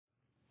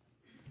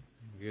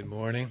Good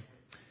morning.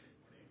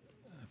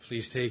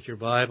 Please take your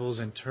Bibles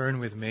and turn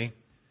with me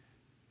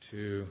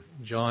to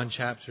John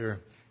chapter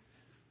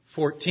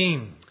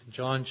 14.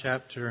 John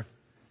chapter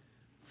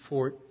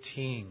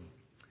 14.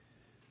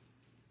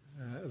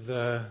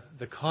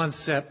 The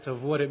concept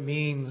of what it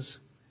means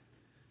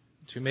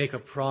to make a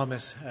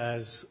promise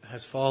has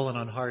fallen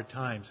on hard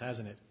times,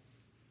 hasn't it?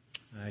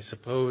 I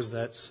suppose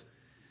that's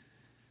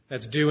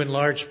due in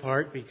large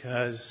part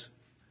because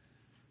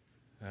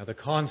the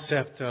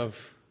concept of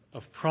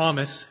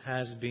promise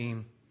has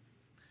been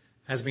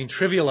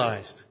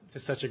trivialized to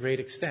such a great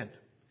extent.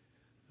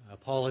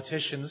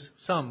 Politicians,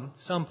 some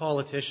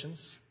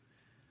politicians,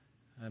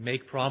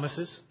 make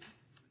promises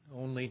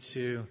only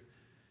to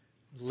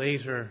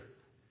later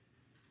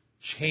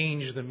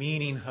change the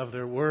meaning of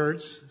their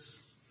words,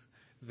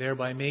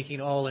 thereby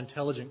making all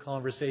intelligent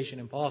conversation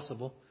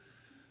impossible.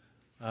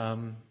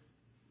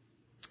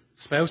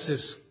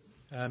 Spouses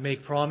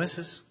make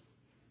promises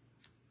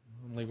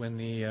only when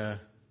the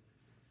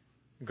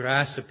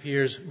grass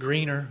appears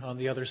greener on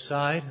the other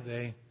side.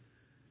 They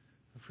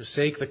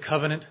forsake the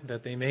covenant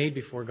that they made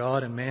before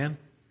God and man.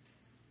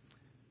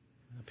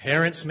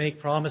 Parents make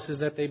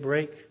promises that they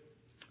break.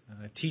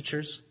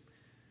 Teachers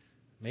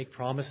make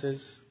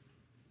promises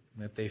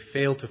that they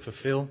fail to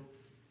fulfill.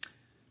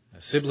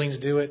 Siblings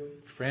do it.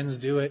 Friends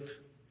do it.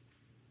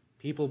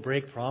 People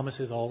break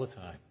promises all the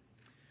time.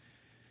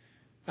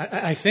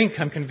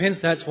 I'm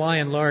convinced that's why,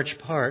 in large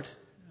part,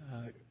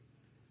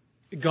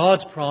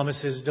 God's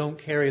promises don't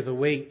carry the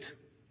weight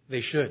they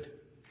should.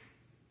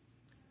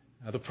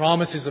 The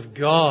promises of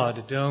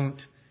God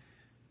don't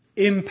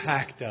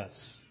impact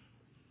us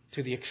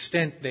to the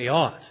extent they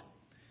ought.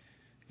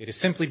 It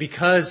is simply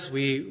because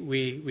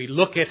we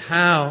look at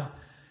how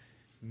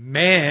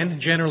man,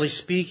 generally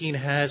speaking,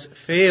 has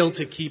failed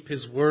to keep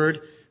his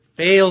word,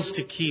 fails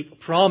to keep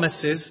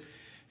promises,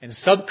 and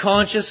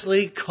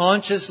subconsciously,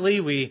 consciously,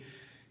 we,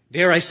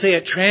 dare I say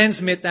it,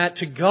 transmit that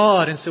to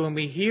God. And so when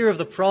we hear of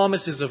the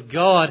promises of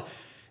God,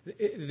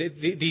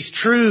 these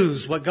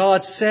truths, what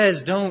God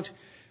says,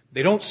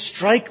 they don't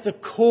strike the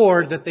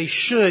chord that they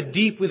should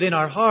deep within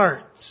our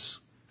hearts.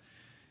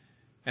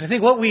 And I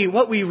think what we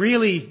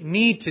really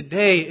need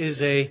today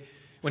is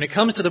when it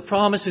comes to the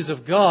promises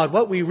of God,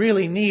 what we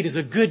really need is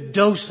a good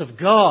dose of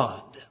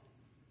God.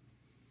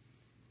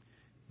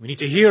 We need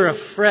to hear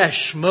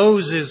afresh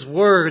Moses'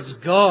 words,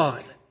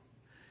 God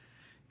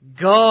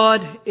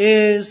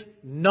is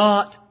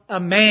not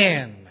a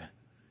man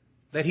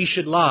that he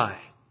should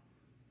lie,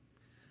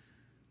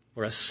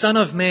 or a son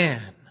of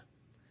man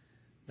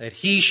that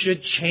he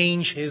should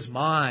change his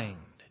mind.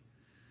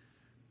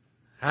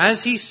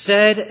 Has he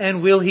said,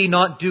 and will he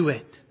not do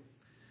it?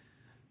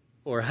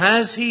 Or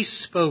has he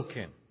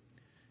spoken,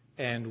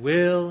 and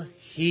will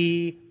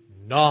he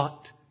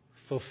not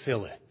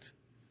fulfill it?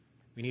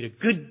 We need a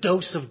good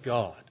dose of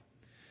God.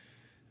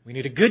 We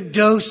need a good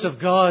dose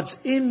of God's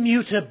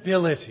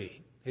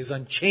immutability, His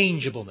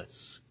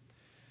unchangeableness.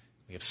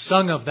 We have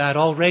sung of that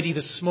already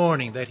this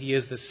morning, that He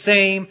is the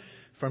same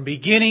from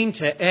beginning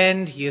to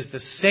end. He is the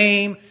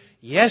same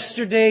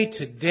yesterday,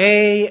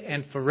 today,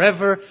 and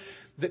forever.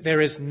 That there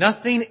is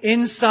nothing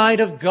inside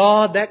of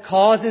God that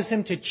causes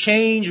Him to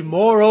change.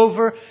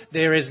 Moreover,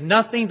 there is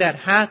nothing that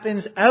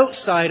happens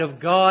outside of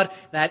God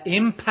that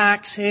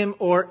impacts Him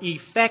or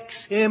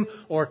affects Him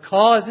or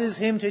causes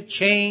Him to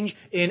change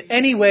in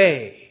any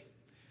way.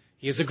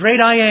 He is the great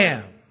I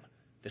am,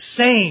 the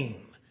same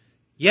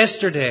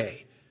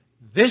yesterday,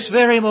 this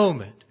very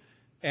moment,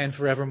 and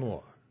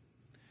forevermore.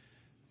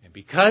 And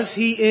because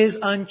He is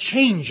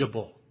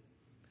unchangeable,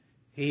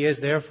 He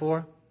is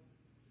therefore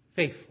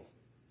faithful.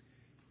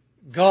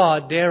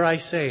 God, dare I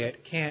say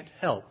it, can't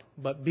help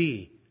but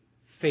be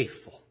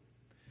faithful.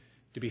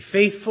 To be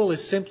faithful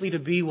is simply to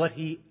be what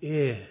He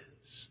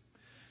is.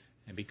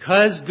 And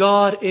because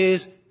God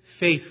is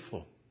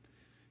faithful,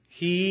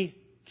 He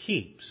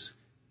keeps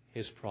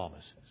His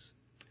promises.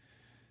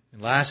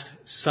 And last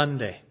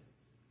Sunday,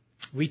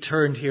 we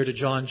turned here to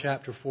John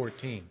chapter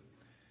 14,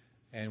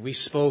 and we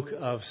spoke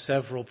of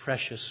several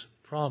precious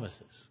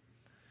promises.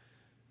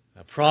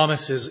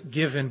 Promises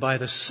given by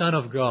the Son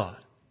of God,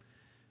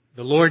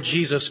 the Lord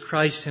Jesus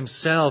Christ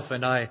Himself.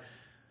 And I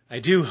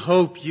do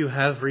hope you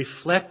have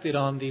reflected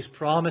on these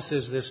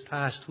promises this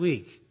past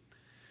week.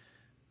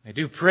 I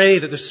do pray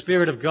that the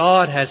Spirit of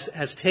God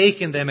has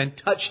taken them and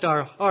touched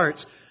our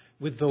hearts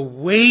with the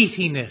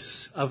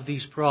weightiness of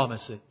these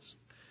promises,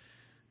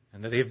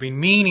 and that they have been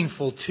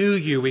meaningful to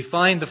you. We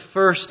find the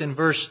first in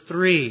verse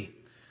 3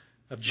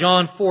 of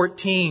John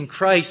 14.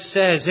 Christ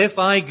says, "If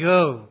I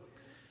go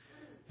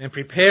and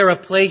prepare a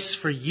place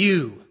for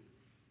you,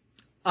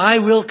 I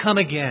will come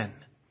again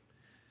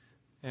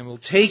and will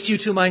take you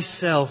to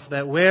myself,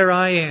 that where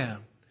I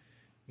am,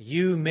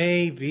 you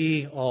may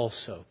be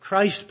also."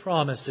 Christ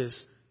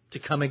promises to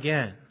come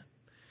again.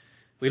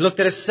 We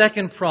looked at a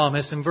second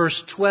promise in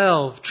verse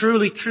 12.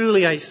 "Truly,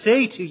 truly, I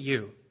say to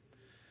you,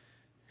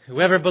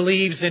 whoever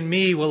believes in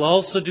me will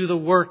also do the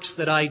works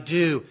that I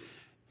do,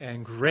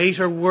 and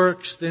greater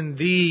works than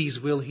these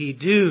will he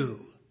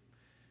do,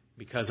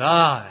 because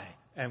I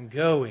am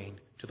going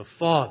to the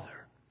Father.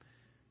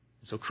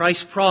 So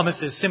Christ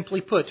promises,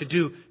 simply put, to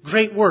do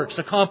great works,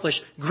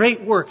 accomplish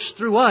great works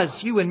through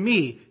us, you and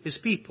me, His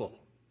people.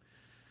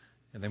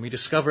 And then we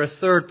discover a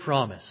third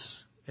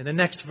promise in the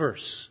next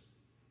verse.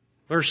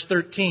 Verse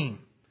 13.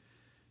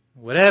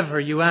 Whatever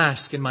you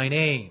ask in my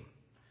name,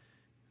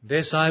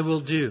 this I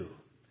will do,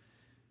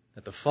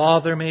 that the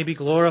Father may be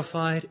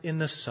glorified in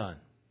the Son.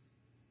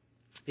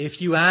 If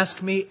you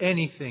ask me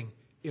anything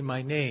in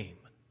my name,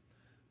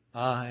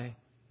 I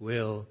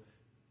will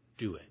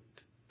do it.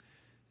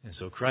 And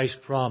so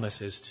Christ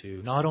promises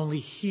to not only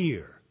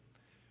hear,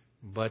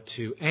 but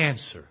to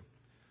answer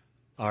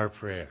our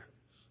prayers.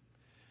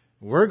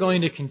 We're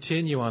going to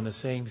continue on the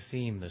same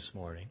theme this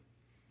morning.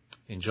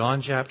 In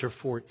John chapter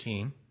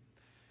 14,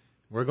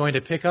 we're going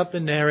to pick up the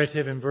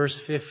narrative in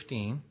verse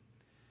 15,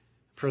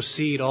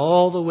 proceed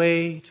all the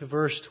way to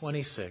verse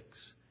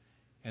 26.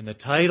 And the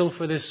title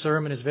for this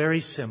sermon is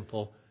very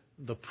simple: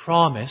 The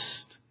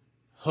Promised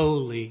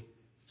Holy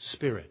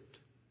Spirit.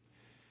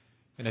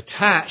 And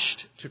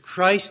attached to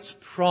Christ's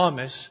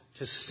promise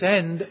to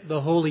send the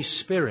Holy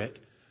Spirit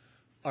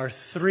are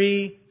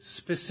three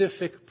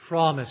specific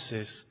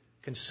promises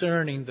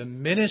concerning the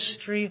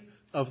ministry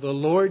of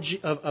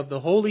the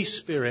Holy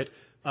Spirit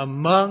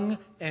among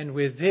and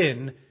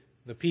within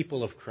the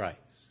people of Christ.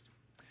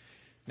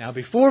 Now,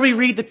 before we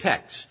read the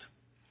text,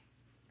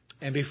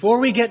 and before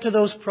we get to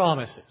those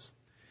promises,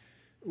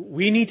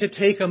 we need to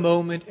take a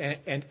moment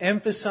and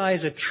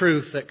emphasize a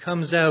truth that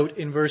comes out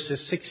in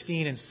verses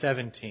 16 and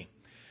 17.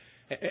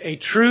 A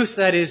truth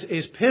that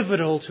is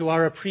pivotal to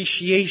our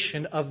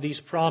appreciation of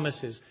these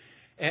promises.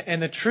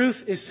 And the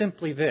truth is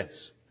simply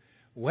this: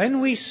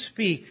 when we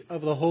speak of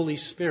the Holy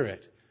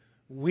Spirit,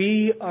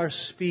 we are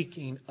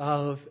speaking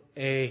of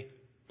a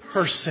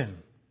person.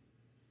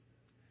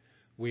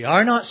 We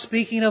are not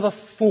speaking of a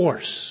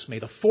force. May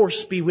the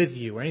force be with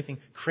you, or anything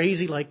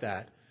crazy like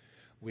that.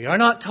 We are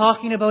not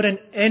talking about an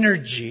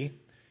energy.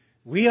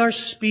 We are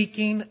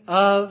speaking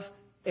of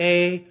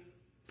a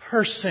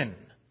person.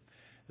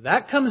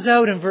 That comes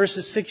out in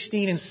verses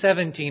 16 and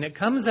 17. It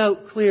comes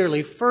out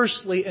clearly,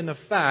 firstly, in the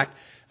fact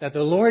that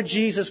the Lord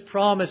Jesus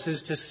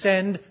promises to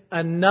send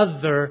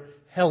another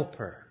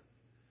helper.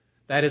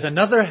 That is,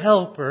 another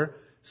helper,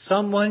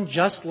 someone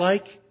just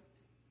like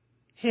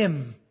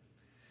Him.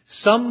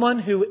 Someone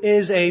who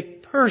is a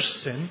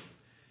person,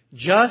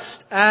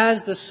 just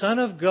as the Son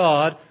of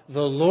God,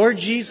 the Lord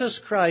Jesus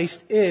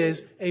Christ,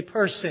 is a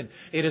person.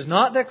 It is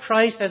not that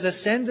Christ has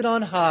ascended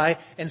on high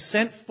and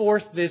sent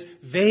forth this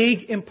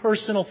vague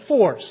impersonal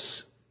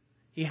force.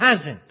 He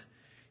hasn't.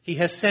 He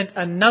has sent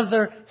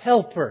another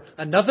helper,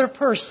 another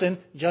person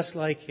just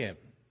like Him.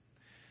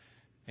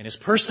 And His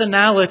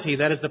personality,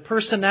 that is the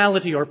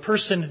personality or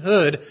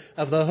personhood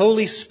of the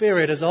Holy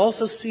Spirit, is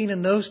also seen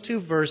in those two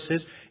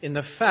verses in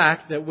the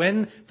fact that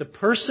when the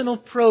personal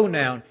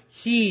pronoun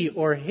He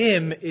or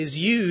Him is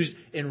used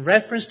in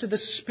reference to the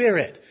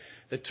Spirit,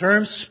 the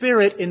term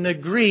Spirit in the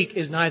Greek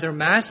is neither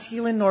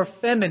masculine nor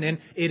feminine,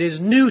 it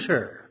is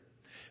neuter.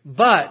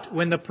 But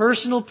when the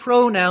personal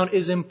pronoun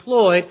is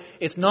employed,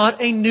 it's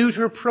not a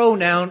neuter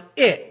pronoun,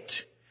 it.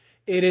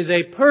 It is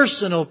a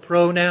personal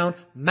pronoun,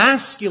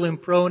 masculine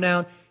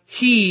pronoun,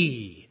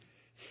 he,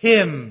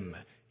 him.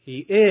 He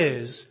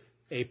is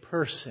a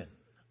person.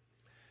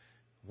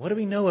 What do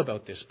we know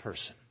about this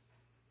person?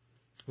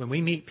 When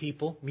we meet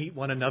people, meet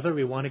one another,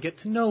 we want to get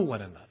to know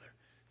one another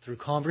through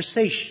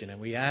conversation,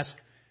 and we ask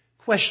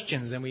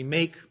questions and we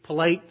make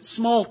polite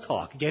small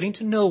talk, getting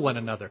to know one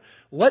another.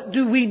 What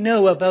do we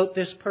know about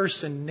this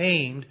person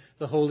named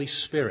the Holy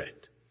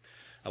Spirit?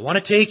 I want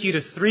to take you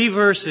to 3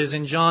 verses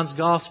in John's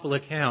Gospel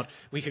account.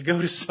 We could go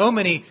to so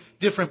many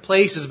different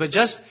places, but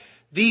just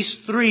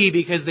these 3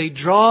 because they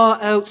draw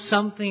out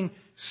something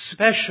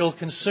special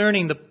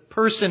concerning the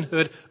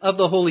personhood of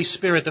the Holy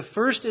Spirit. The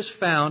first is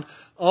found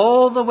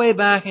all the way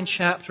back in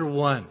chapter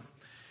 1.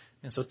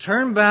 And so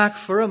turn back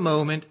for a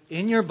moment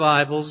in your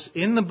Bibles,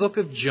 in the book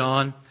of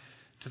John,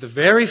 to the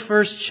very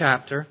first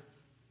chapter,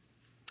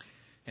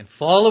 and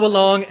follow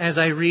along as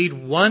I read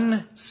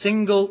one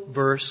single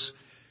verse.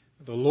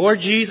 The Lord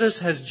Jesus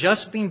has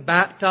just been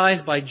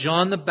baptized by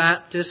John the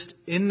Baptist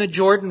in the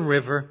Jordan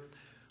River.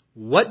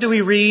 What do we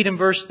read in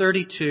verse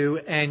 32?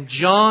 And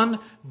John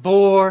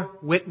bore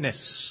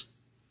witness.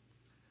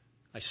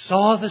 I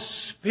saw the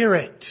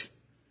Spirit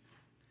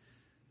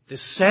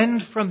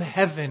descend from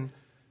heaven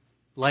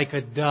like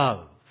a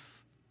dove,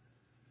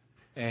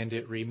 and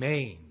it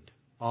remained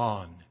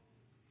on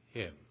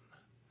Him.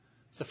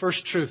 It's the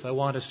first truth I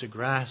want us to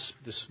grasp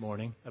this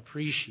morning,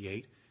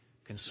 appreciate,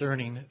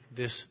 concerning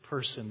this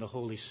person, the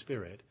Holy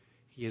Spirit.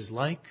 He is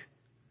like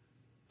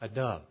a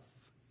dove.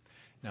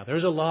 Now,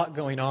 there's a lot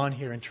going on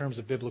here in terms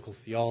of biblical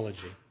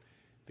theology,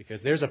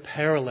 because there's a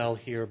parallel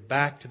here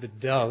back to the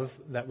dove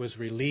that was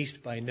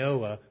released by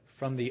Noah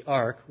from the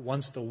ark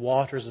once the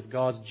waters of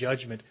God's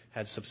judgment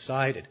had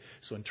subsided.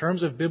 So in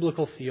terms of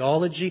biblical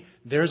theology,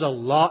 there's a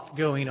lot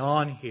going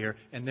on here,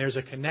 and there's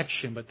a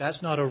connection, but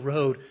that's not a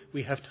road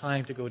we have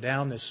time to go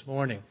down this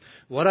morning.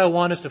 What I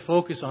want us to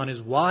focus on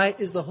is, why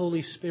is the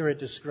Holy Spirit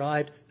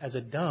described as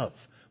a dove?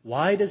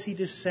 Why does he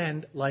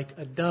descend like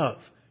a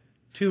dove?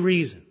 2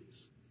 reasons.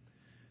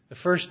 The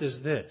first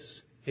is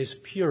this, his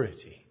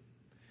purity.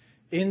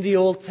 In the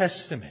Old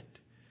Testament,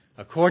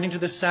 according to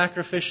the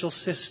sacrificial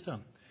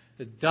system,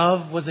 the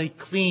dove was a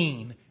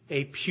clean,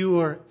 a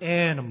pure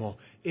animal.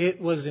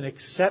 It was an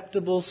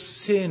acceptable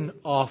sin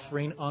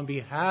offering on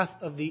behalf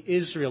of the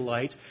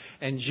Israelites.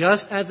 And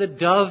just as a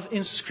dove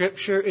in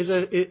Scripture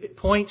it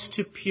points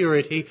to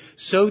purity,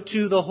 so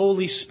too the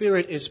Holy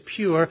Spirit is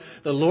pure.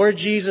 The Lord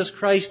Jesus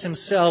Christ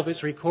Himself,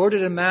 it's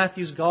recorded in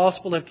Matthew's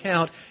Gospel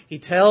account, He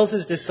tells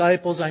His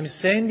disciples, I'm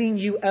sending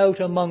you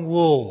out among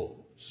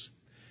wolves.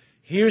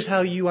 Here's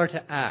how you are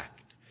to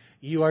act.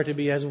 You are to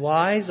be as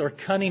wise or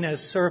cunning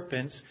as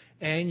serpents,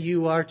 and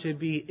you are to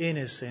be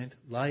innocent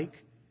like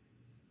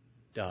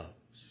doves.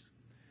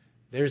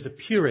 There's the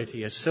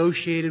purity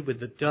associated with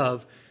the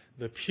dove,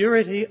 the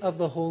purity of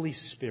the Holy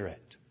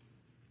Spirit.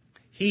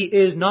 He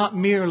is not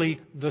merely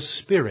the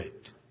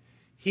Spirit.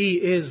 He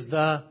is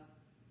the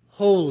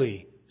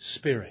Holy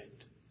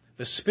Spirit,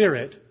 the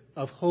Spirit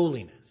of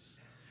holiness.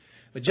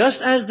 But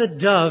just as the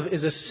dove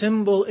is a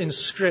symbol in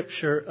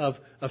Scripture of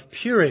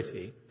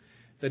purity,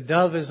 the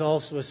dove is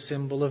also a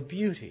symbol of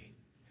beauty.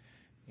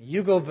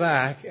 You go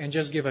back and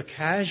just give a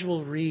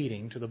casual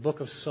reading to the book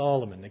of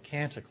Solomon, the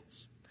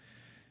Canticles.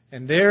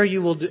 And there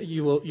you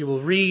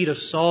will read of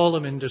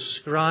Solomon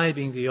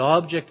describing the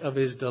object of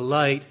his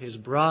delight, his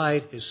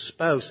bride, his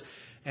spouse.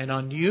 And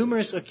on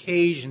numerous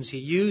occasions he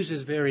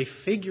uses very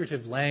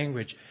figurative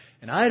language.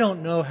 And I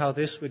don't know how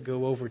this would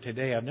go over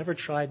today. I've never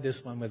tried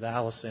this one with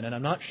Allison, and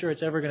I'm not sure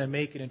it's ever going to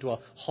make it into a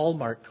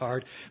Hallmark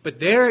card. But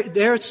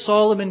there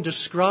Solomon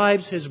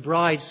describes his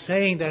bride,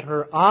 saying that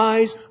her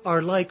eyes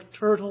are like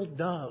turtle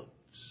doves.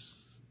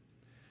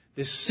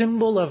 This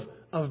symbol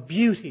of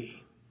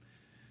beauty.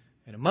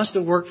 And it must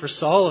have worked for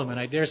Solomon.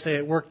 I dare say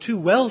it worked too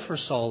well for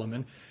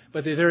Solomon.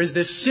 But there is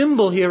this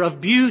symbol here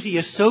of beauty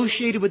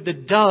associated with the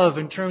dove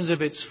in terms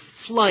of its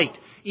flight,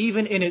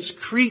 even in its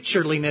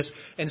creatureliness.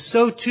 And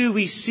so too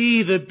we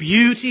see the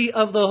beauty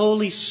of the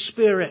Holy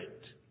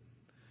Spirit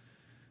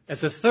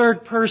as the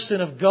third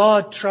person of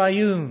God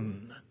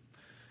triune,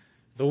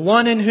 the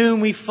one in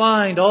whom we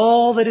find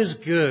all that is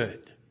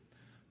good,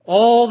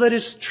 all that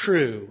is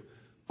true,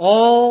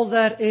 all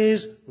that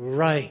is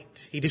right.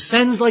 He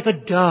descends like a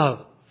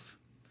dove,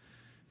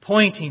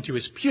 pointing to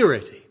His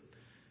purity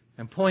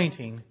and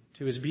pointing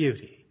to His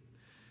beauty.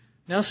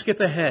 Now skip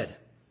ahead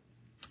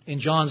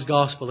in John's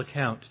Gospel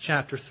account,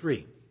 chapter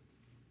 3,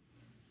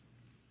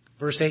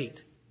 verse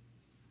 8.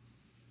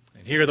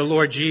 And here the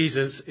Lord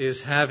Jesus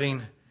is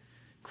having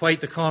quite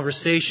the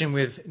conversation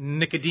with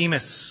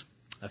Nicodemus,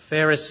 a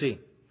Pharisee.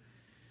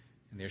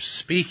 And they're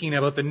speaking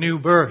about the new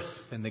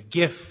birth and the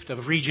gift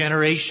of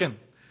regeneration,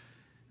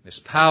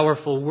 this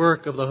powerful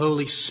work of the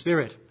Holy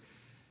Spirit.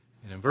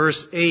 And in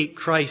verse 8,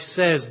 Christ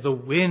says, the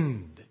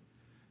wind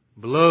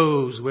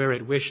blows where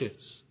it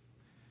wishes,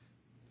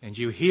 and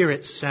you hear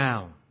its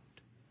sound,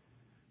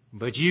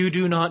 but you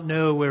do not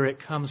know where it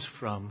comes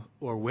from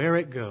or where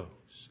it goes.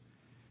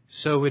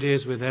 So it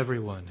is with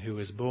everyone who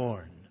is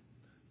born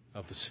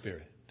of the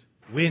Spirit.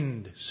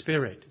 Wind,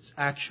 Spirit. It's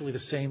actually the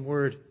same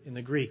word in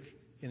the Greek,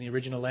 in the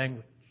original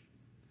language.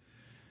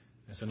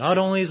 And so not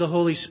only is the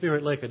Holy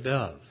Spirit like a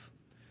dove,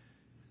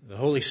 the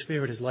Holy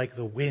Spirit is like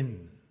the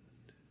wind.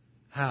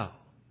 How?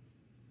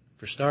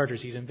 For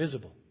starters, He's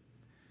invisible.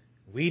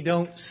 We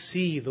don't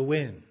see the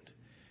wind.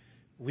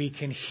 We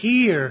can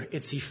hear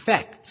its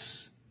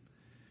effects.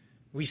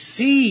 We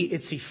see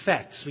its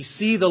effects. We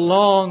see the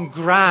long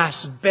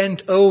grass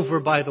bent over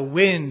by the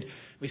wind.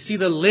 We see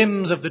the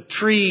limbs of the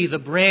tree, the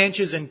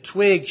branches and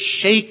twigs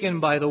shaken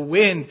by the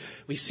wind.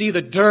 We see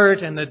the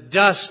dirt and the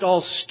dust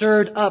all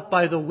stirred up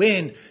by the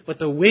wind. But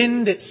the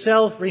wind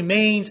itself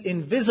remains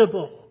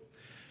invisible.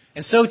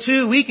 And so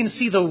too, we can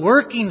see the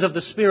workings of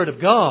the Spirit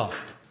of God.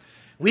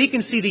 We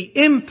can see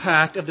the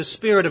impact of the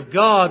Spirit of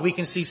God. We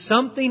can see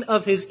something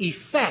of His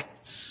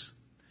effects.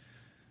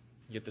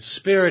 Yet the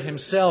Spirit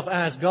Himself,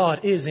 as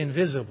God, is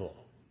invisible.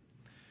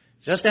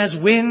 Just as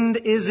wind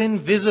is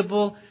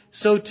invisible,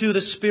 so too the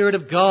Spirit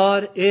of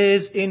God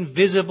is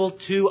invisible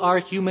to our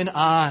human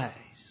eyes.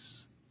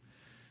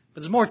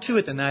 But there's more to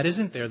it than that,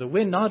 isn't there? The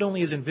wind not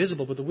only is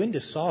invisible, but the wind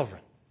is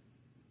sovereign.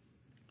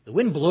 The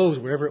wind blows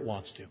wherever it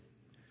wants to.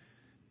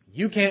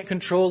 You can't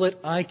control it,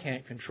 I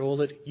can't control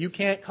it. You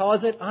can't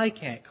cause it, I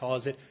can't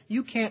cause it.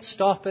 You can't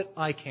stop it,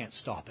 I can't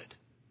stop it.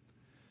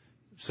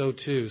 So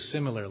too,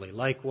 similarly,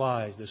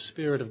 likewise, the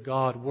Spirit of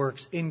God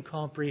works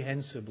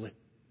incomprehensibly.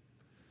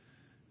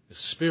 The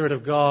Spirit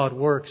of God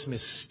works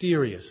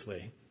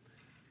mysteriously,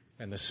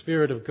 and the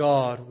Spirit of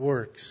God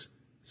works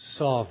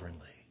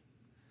sovereignly.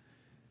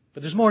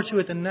 But there's more to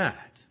it than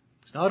that.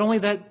 It's not only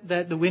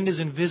that the wind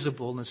is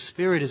invisible and the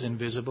Spirit is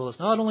invisible. It's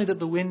not only that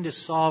the wind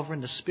is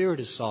sovereign, the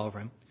Spirit is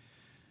sovereign.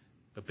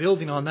 But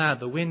building on that,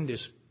 the wind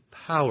is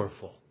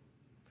powerful.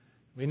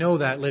 We know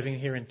that living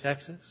here in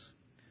Texas.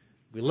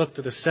 We look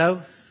to the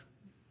south,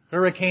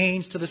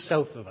 hurricanes to the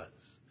south of us,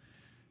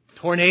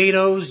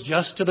 tornadoes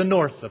just to the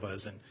north of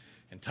us, and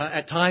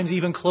at times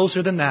even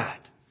closer than that.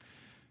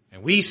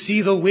 And we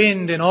see the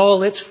wind in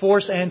all its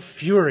force and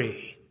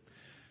fury.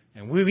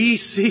 And we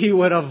see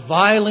what a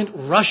violent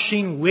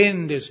rushing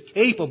wind is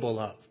capable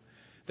of.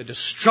 The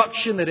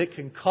destruction that it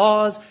can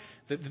cause,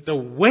 the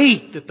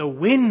weight that the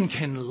wind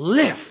can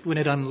lift when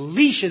it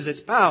unleashes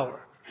its power.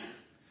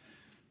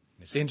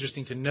 It's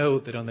interesting to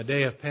note that on the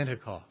day of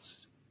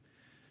Pentecost,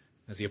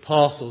 as the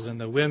apostles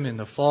and the women,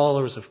 the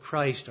followers of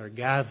Christ are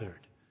gathered,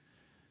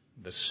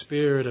 the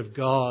Spirit of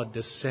God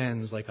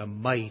descends like a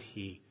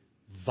mighty,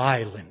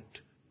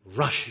 violent,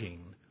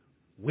 rushing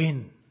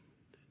wind.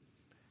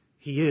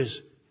 He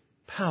is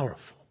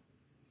powerful.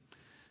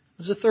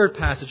 There's a third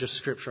passage of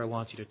Scripture I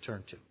want you to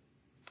turn to.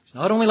 He's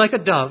not only like a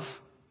dove,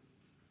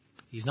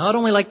 He's not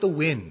only like the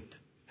wind,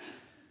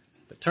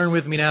 but turn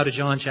with me now to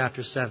John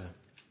chapter 7.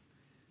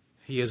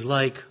 He is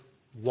like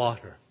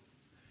water.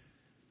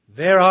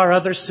 There are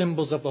other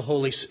symbols of the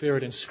Holy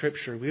Spirit in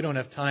Scripture. We don't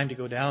have time to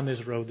go down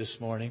this road this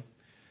morning.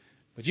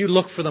 But you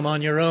look for them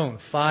on your own.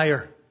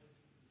 Fire.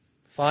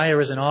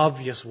 Fire is an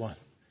obvious one.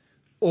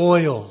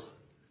 Oil.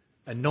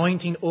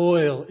 Anointing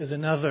oil is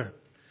another.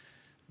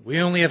 We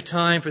only have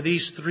time for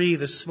these three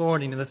this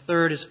morning, and the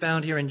third is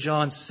found here in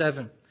John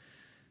 7,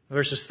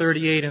 verses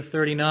 38 and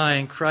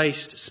 39,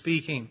 Christ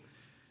speaking.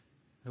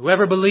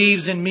 Whoever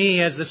believes in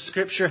me, as the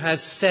Scripture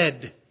has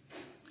said,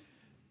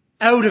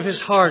 out of his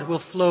heart will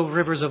flow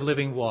rivers of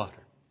living water.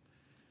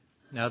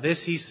 Now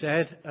this he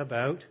said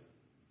about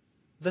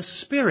the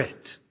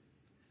Spirit,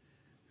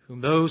 whom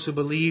those who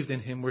believed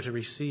in him were to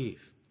receive.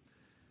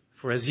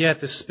 For as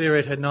yet the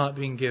Spirit had not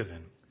been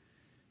given,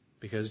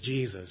 because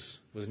Jesus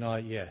was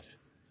not yet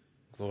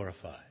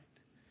glorified.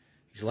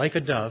 He's like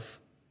a dove,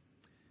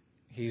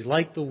 He's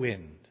like the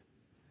wind,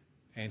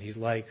 and He's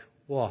like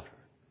water.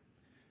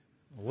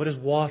 What does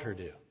water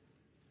do?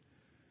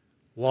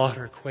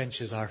 Water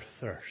quenches our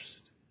thirst.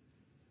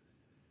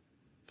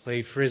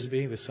 Played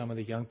Frisbee with some of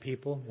the young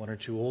people, one or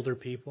two older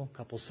people, a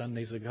couple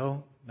Sundays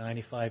ago,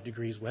 95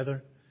 degrees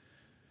weather.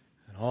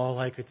 And all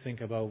I could think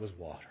about was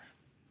water.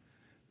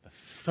 The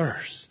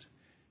thirst.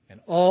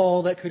 And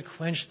all that could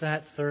quench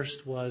that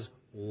thirst was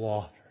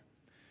water.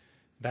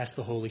 That's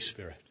the Holy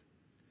Spirit.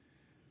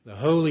 The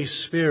Holy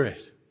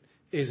Spirit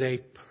is a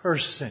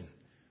person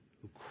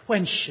who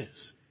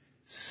quenches,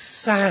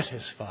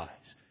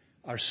 satisfies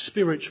our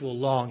spiritual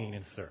longing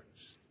and thirst.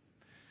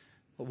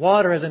 But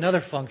water has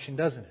another function,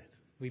 doesn't it?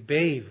 We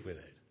bathe with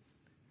it.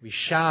 We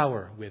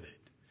shower with it.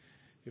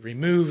 It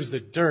removes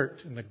the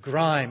dirt and the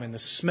grime and the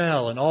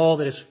smell and all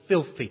that is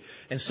filthy.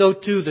 And so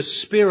too the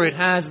Spirit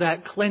has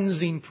that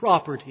cleansing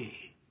property.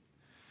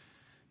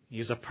 He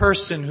is a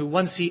person who,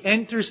 once He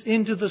enters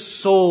into the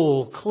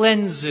soul,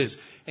 cleanses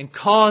and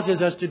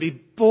causes us to be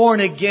born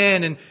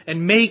again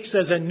and makes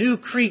us a new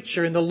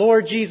creature in the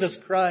Lord Jesus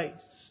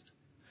Christ.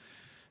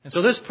 And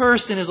so this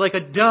person is like a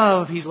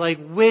dove. He's like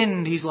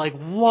wind. He's like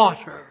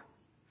water.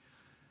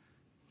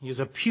 He is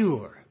a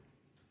pure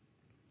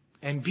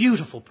and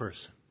beautiful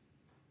person.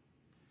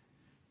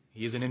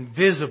 He is an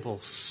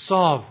invisible,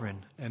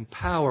 sovereign, and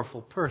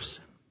powerful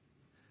person.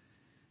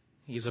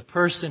 He is a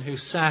person who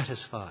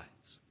satisfies.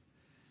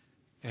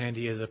 And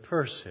He is a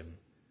person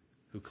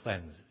who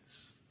cleanses.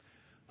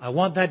 I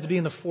want that to be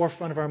in the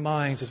forefront of our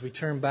minds as we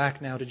turn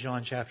back now to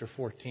John chapter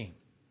 14.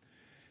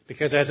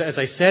 Because as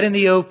I said in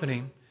the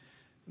opening,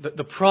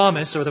 the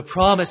promise or the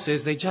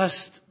promises, they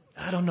just,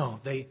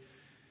 they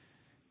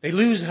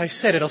lose, I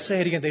said it, I'll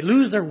say it again, they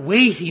lose their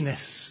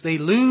weightiness. They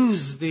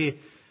lose the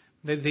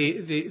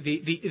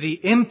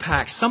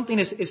impact. Something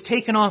is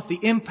taken off the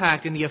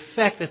impact and the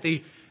effect that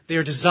they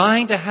are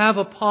designed to have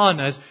upon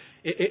us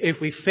if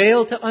we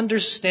fail to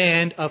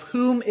understand of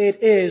whom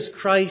it is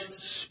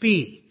Christ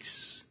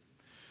speaks.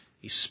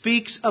 He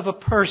speaks of a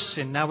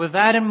person. Now with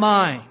that in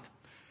mind,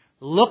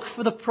 look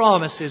for the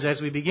promises as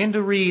we begin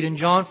to read in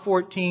John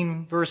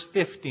 14 verse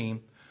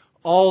 15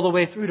 all the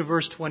way through to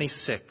verse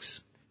 26.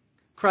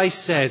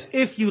 Christ says,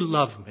 if you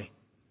love me,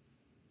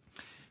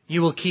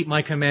 you will keep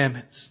my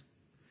commandments.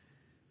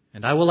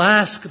 And I will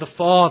ask the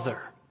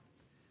Father,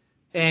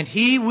 and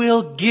He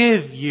will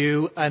give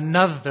you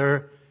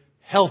another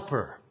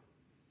helper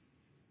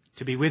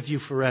to be with you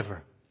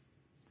forever.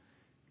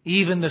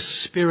 Even the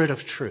Spirit of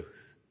truth,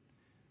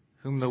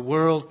 whom the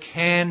world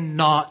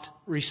cannot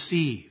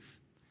receive,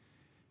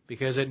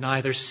 because it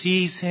neither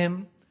sees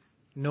Him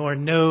nor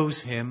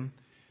knows Him.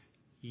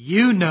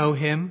 You know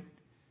Him,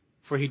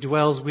 for He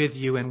dwells with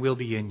you and will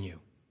be in you.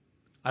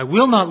 I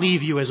will not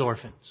leave you as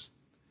orphans.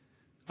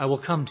 I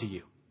will come to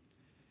you.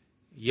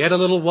 Yet a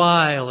little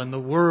while, and the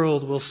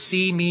world will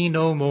see me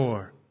no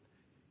more.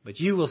 But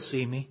you will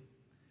see me.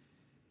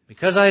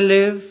 Because I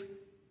live,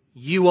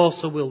 you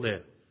also will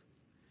live.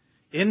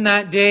 In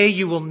that day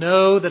you will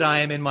know that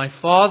I am in my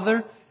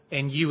Father,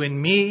 and you in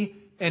me,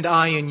 and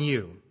I in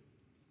you.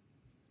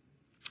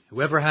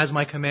 Whoever has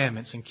my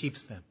commandments and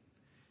keeps them,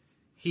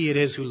 he it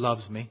is who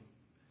loves me.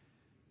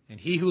 And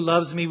he who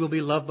loves me will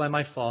be loved by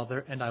my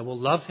Father, and I will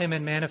love him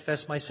and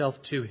manifest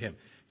myself to him.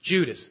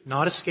 Judas,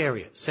 not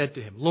Iscariot, said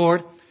to him,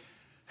 Lord,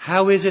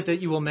 how is it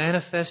that you will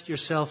manifest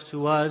yourself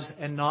to us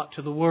and not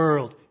to the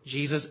world?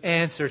 Jesus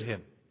answered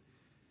him,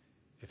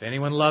 If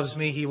anyone loves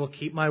me, he will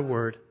keep my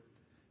word,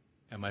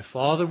 and my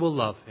Father will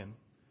love him,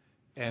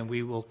 and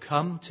we will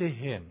come to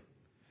him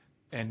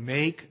and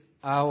make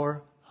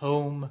our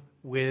home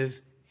with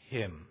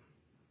him.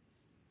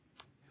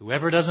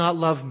 Whoever does not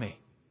love me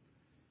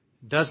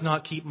does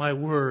not keep my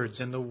words,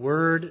 and the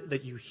word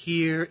that you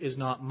hear is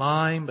not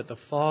mine, but the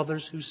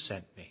Father's who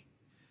sent me.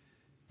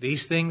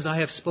 These things I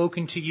have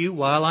spoken to you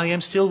while I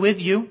am still with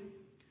you,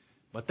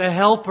 but the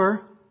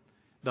Helper,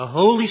 the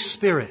Holy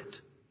Spirit,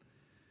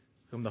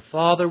 whom the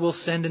Father will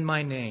send in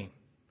my name,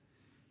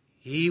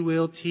 he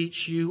will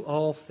teach you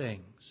all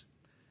things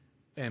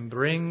and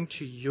bring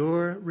to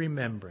your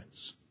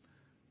remembrance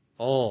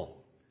all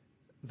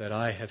that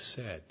I have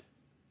said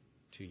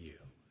to you.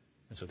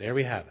 And so there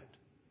we have it.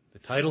 The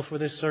title for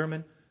this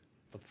sermon,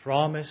 The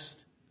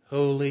Promised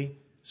Holy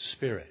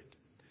Spirit.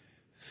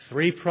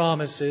 3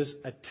 promises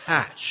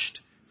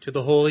attached to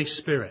the Holy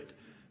Spirit.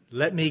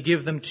 Let me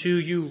give them to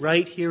you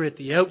right here at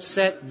the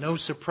outset. No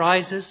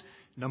surprises.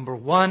 Number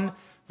 1,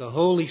 the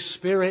Holy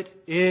Spirit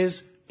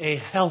is a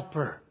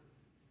helper.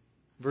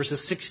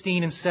 Verses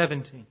 16 and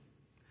 17.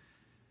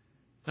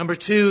 Number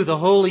 2, the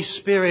Holy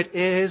Spirit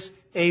is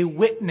a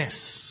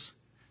witness.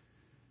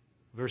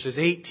 Verses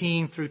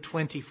 18 through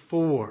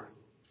 24.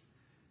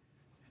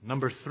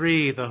 Number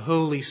 3, the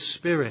Holy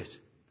Spirit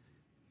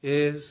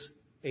is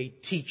a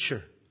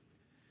teacher.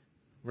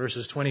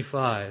 Verses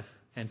 25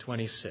 and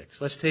 26.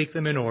 Let's take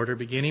them in order,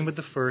 beginning with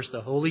the first.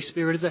 The Holy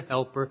Spirit is a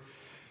helper.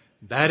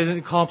 That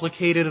isn't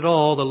complicated at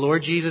all. The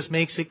Lord Jesus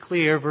makes it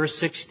clear. Verse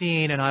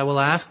 16, and I will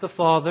ask the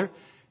Father,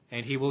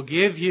 and he will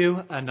give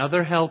you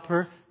another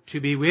helper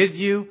to be with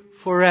you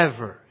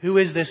forever. Who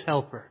is this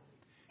helper?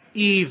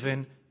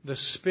 Even the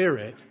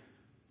Spirit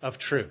of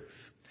truth.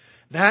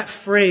 That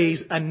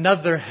phrase,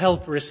 another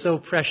helper, is so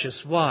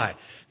precious. Why?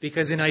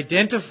 Because in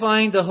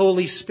identifying the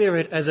Holy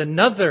Spirit as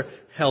another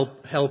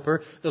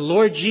helper, the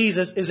Lord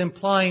Jesus is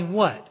implying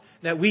what?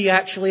 That we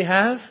actually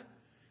have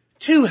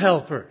 2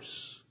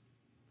 helpers.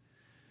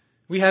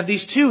 We have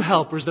these 2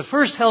 helpers. The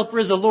first helper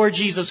is the Lord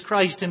Jesus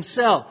Christ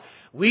himself.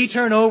 We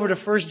turn over to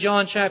 1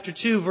 John chapter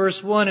 2,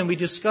 verse 1, and we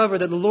discover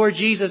that the Lord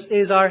Jesus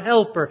is our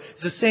helper.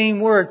 It's the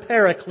same word,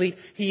 paraclete.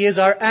 He is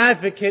our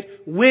advocate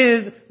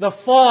with the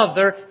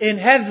Father in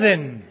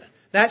heaven.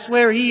 That's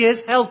where he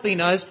is helping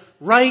us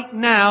right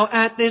now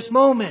at this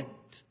moment.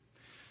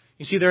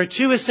 You see, there are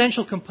 2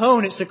 essential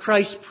components to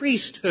Christ's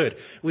priesthood.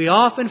 We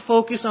often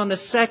focus on the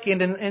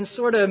second and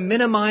sort of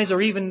minimize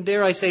or even,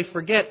 dare I say,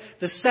 forget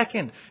the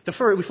second.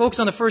 We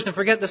focus on the first and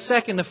forget the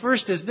second. The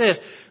first is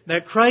this,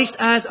 that Christ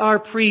as our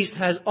priest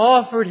has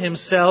offered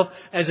himself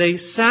as a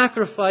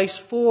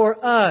sacrifice for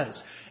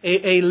us.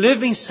 A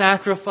living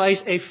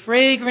sacrifice, a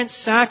fragrant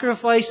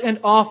sacrifice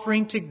and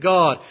offering to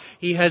God.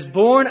 He has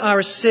borne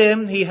our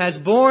sin. He has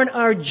borne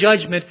our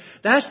judgment.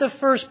 That's the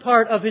first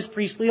part of his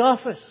priestly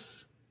office.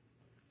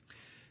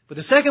 But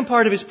the second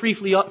part of his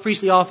priestly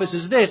office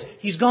is this.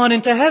 He's gone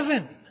into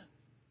heaven.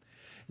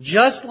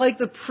 Just like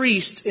the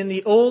priests in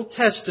the Old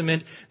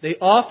Testament, they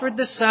offered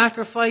the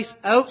sacrifice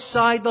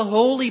outside the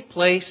holy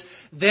place.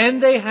 Then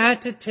they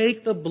had to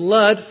take the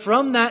blood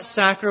from that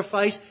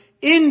sacrifice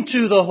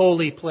into the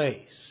holy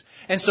place.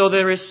 And so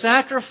there is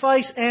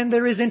sacrifice and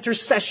there is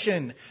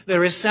intercession.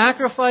 There is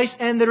sacrifice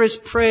and there is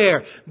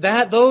prayer.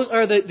 Those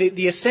are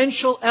the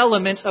essential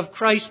elements of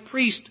Christ's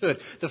priesthood.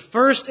 The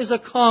first is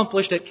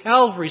accomplished at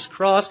Calvary's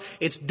cross.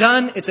 It's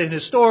done. It's an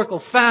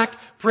historical fact.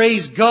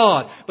 Praise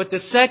God. But the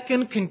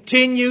second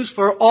continues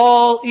for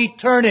all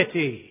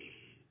eternity.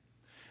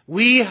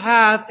 We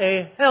have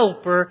a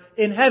helper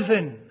in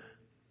heaven.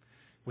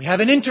 We have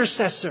an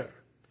intercessor.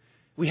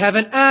 We have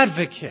an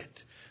advocate.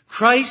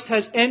 Christ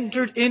has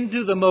entered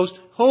into the most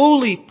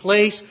holy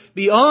place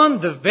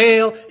beyond the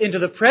veil, into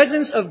the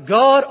presence of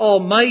God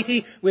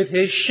Almighty with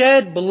his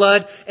shed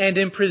blood, and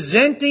in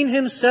presenting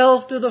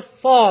himself to the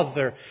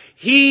Father,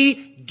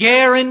 he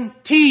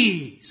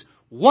guarantees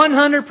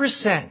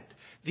 100%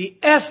 the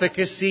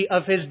efficacy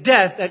of his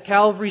death at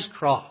Calvary's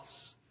cross.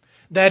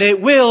 That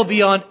it will,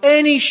 beyond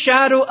any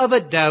shadow of a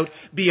doubt,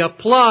 be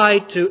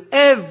applied to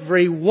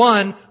every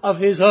one of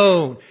his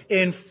own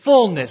in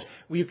fullness.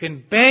 You can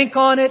bank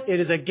on it. It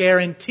is a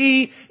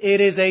guarantee. It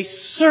is a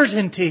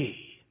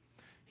certainty.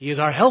 He is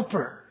our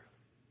helper.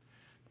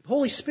 The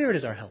Holy Spirit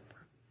is our helper.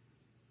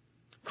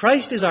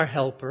 Christ is our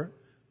helper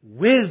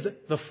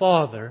with the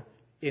Father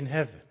in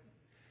heaven.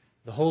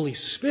 The Holy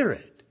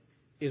Spirit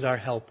is our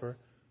helper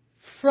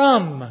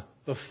from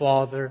the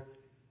Father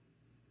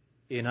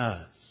in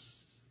us.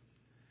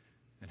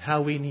 And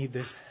how we need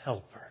this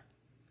helper.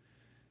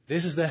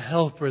 This is the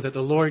helper that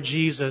the Lord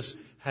Jesus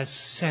has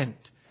sent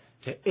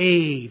to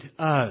aid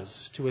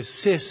us, to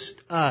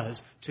assist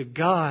us, to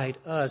guide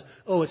us.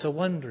 Oh, it's a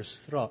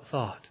wondrous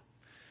thought.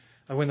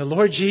 When the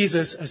Lord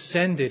Jesus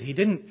ascended, He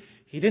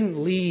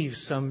didn't leave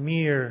some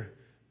mere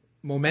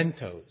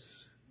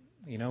mementos.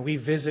 You know, we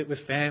visit with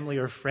family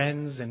or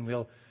friends and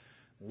we'll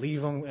leave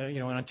them, in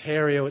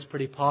Ontario it's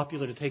pretty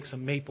popular to take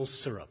some maple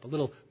syrup, a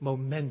little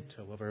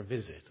memento of our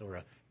visit, or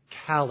a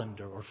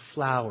calendar or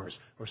flowers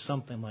or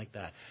something like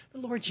that. The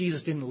Lord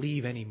Jesus didn't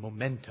leave any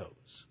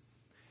mementos.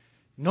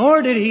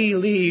 Nor did he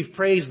leave,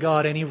 praise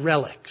God, any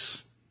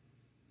relics.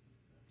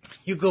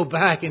 You go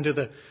back into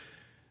the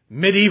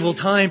medieval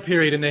time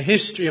period in the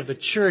history of the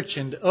church,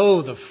 and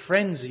oh, the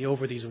frenzy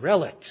over these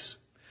relics.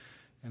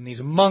 And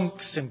these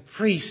monks and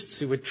priests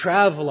who would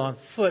travel on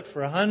foot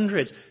for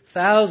hundreds,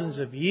 thousands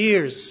of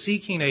years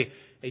seeking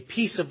a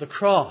piece of the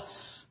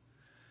cross,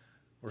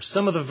 or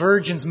some of the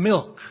Virgin's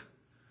milk,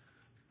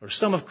 or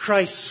some of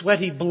Christ's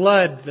sweaty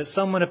blood that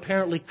someone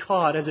apparently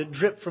caught as it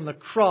dripped from the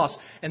cross.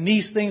 And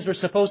these things were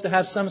supposed to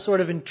have some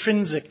sort of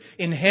intrinsic,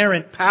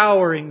 inherent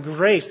power and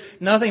grace.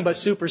 Nothing but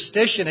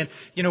superstition. And,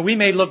 we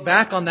may look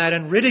back on that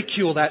and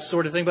ridicule that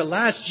sort of thing. But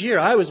last year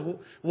I was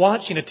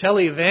watching a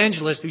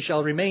televangelist who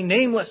shall remain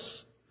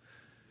nameless.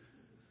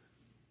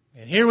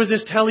 And here was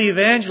this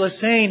televangelist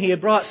saying he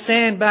had brought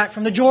sand back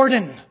from the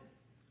Jordan.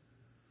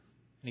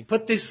 And he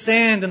put this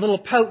sand in little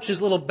pouches,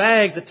 little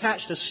bags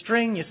attached to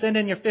string. You send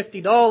in your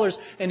 $50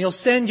 and he'll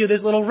send you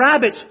this little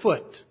rabbit's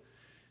foot.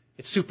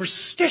 It's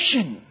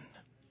superstition.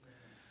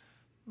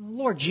 The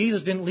Lord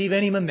Jesus didn't leave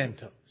any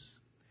mementos.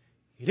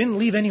 He didn't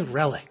leave any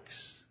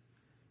relics.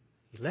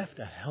 He left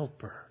a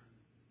helper,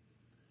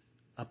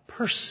 a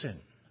person,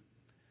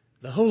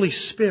 the Holy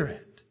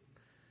Spirit,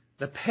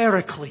 the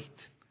Paraclete,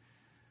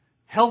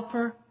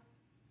 helper,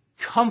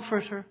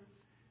 comforter,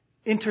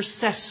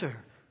 intercessor,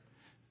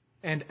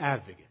 and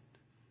advocate.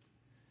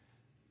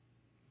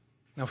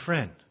 Now,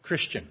 friend,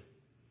 Christian,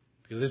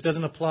 because this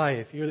doesn't apply.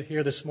 If you're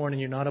here this morning,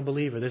 you're not a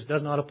believer. This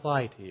does not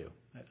apply to you.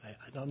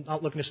 I'm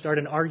not looking to start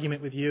an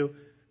argument with you,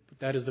 but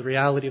that is the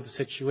reality of the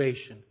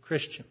situation.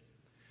 Christian,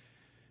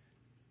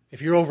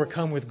 if you're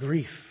overcome with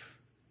grief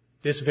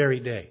this very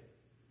day,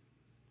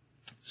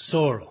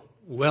 sorrow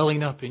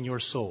welling up in your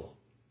soul,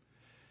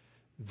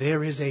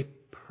 there is a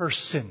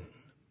person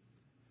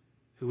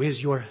who is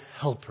your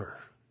helper.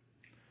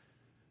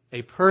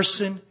 A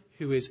person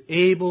who is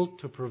able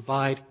to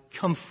provide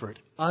comfort,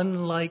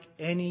 unlike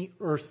any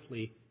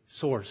earthly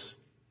source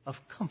of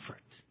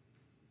comfort.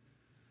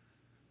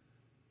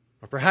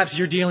 Or perhaps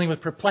you're dealing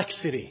with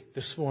perplexity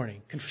this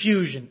morning,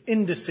 confusion,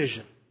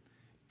 indecision,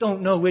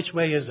 don't know which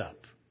way is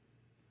up.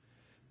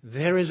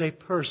 There is a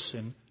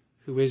person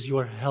who is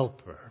your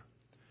helper,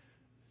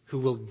 who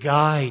will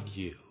guide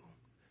you,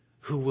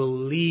 who will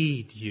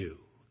lead you,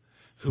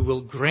 who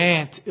will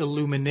grant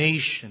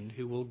illumination,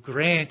 who will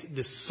grant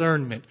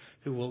discernment,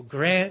 who will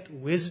grant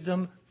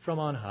wisdom from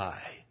on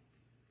high.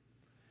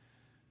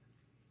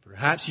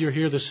 Perhaps you're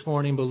here this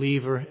morning,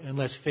 believer, and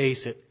let's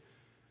face it,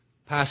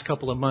 past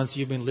couple of months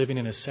you've been living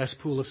in a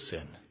cesspool of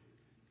sin.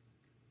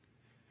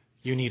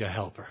 You need a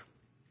helper.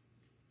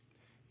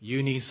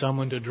 You need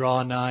someone to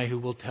draw nigh who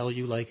will tell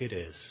you like it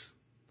is.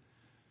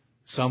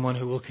 Someone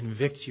who will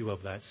convict you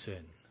of that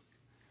sin.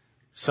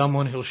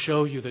 Someone who will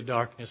show you the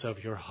darkness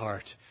of your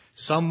heart.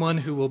 Someone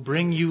who will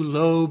bring you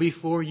low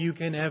before you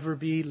can ever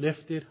be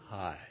lifted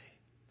high.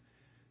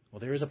 Well,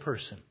 there is a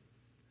person,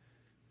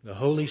 the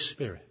Holy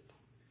Spirit,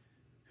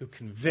 who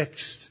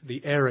convicts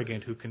the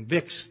arrogant, who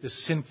convicts the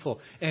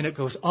sinful. And it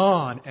goes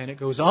on, and it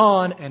goes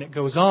on, and it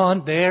goes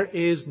on. There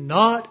is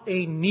not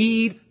a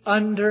need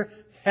under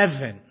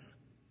heaven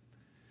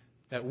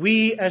that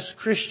we as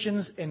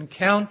Christians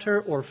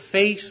encounter or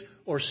face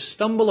or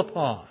stumble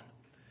upon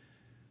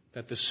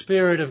that the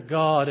Spirit of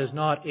God is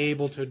not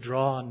able to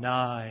draw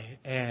nigh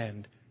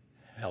and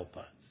help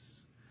us.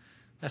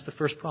 That's the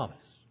first promise.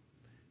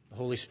 The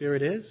Holy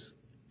Spirit is?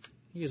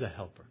 He is a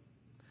helper.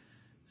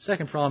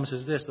 Second promise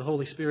is this: the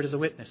Holy Spirit is a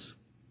witness.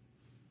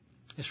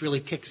 This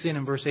really kicks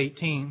in verse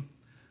 18.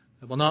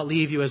 I will not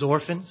leave you as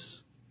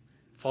orphans,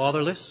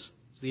 fatherless.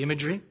 It's the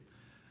imagery.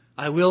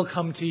 I will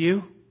come to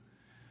you.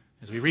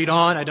 As we read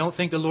on, I don't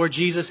think the Lord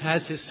Jesus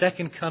has His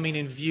second coming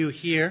in view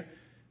here,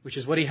 which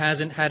is what He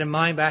hasn't had in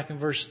mind back in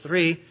verse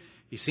 3.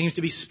 He seems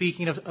to be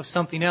speaking of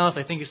something else.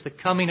 I think it's the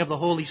coming of the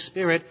Holy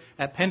Spirit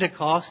at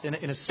Pentecost. In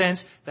a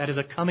sense, that is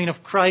a coming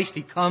of Christ.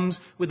 He comes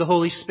with the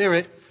Holy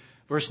Spirit.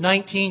 Verse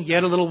 19,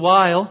 yet a little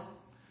while,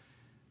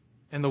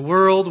 and the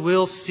world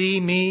will see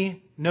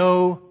me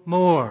no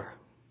more.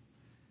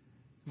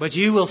 But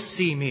you will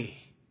see me.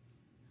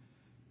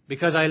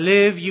 Because I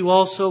live, you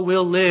also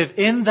will live.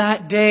 In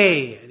that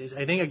day,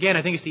 I think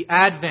it's the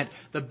Advent,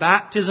 the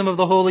baptism of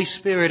the Holy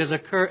Spirit as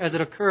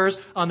it occurs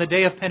on the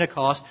day of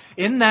Pentecost.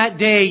 In that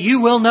day, you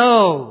will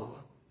know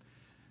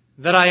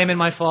that I am in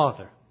my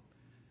Father,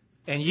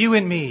 and you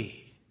in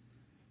me,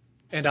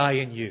 and I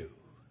in you.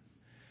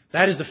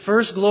 That is the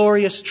first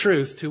glorious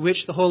truth to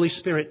which the Holy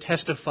Spirit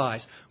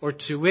testifies, or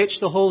to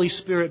which the Holy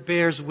Spirit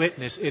bears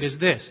witness. It is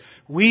this: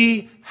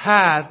 we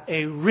have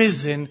a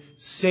risen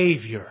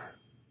Savior.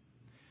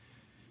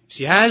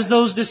 See, as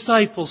those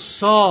disciples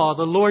saw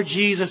the Lord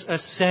Jesus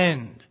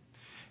ascend,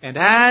 and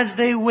as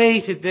they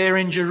waited there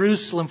in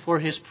Jerusalem for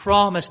His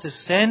promise to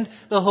send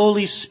the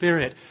Holy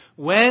Spirit,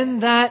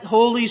 when that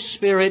Holy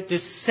Spirit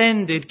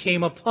descended,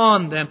 came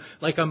upon them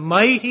like a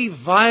mighty,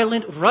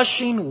 violent,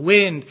 rushing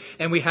wind,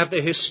 and we have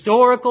the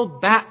historical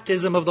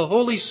baptism of the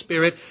Holy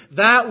Spirit,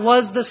 that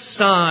was the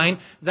sign,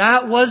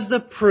 that was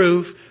the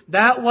proof,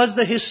 that was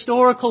the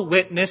historical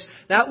witness,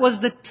 that was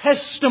the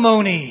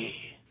testimony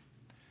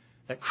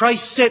that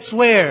Christ sits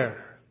where?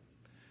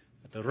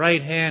 At the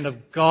right hand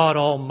of God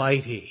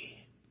Almighty.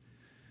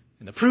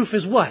 And the proof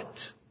is what?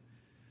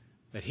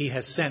 That He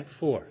has sent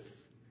forth,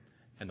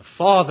 and the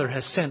Father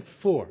has sent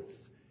forth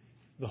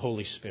the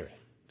Holy Spirit.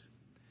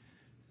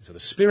 And so the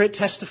Spirit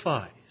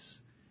testifies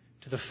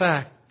to the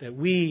fact that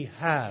we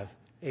have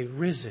a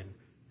risen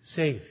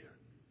Savior.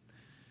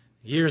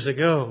 Years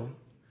ago,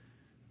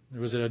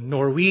 there was a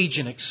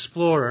Norwegian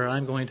explorer.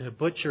 I'm going to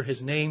butcher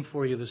his name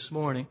for you this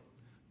morning.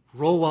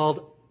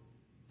 Roald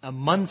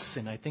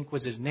Amundsen, I think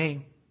was his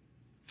name.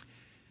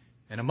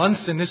 And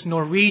Amundsen, this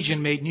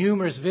Norwegian, made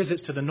numerous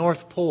visits to the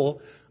North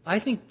Pole. I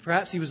think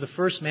perhaps he was the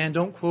first man,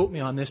 don't quote me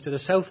on this, to the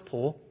South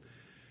Pole.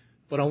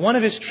 But on one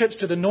of his trips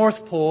to the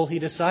North Pole, he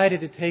decided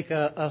to take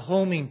a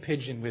homing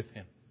pigeon with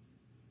him.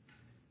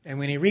 And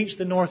when he reached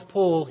the North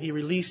Pole, he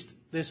released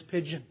this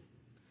pigeon.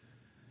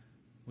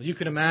 Well, you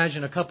can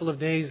imagine a couple of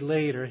days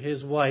later,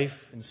 his wife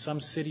in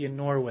some city in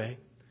Norway,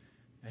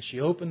 as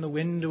she opened the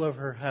window of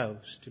her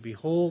house to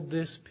behold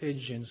this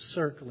pigeon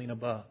circling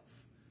above.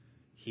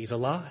 He's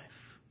alive.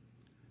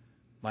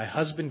 My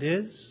husband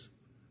is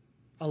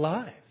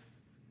alive.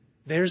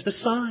 There's the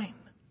sign.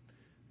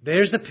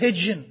 There's the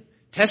pigeon,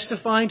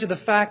 testifying to the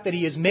fact that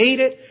He has made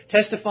it,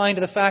 testifying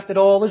to the fact that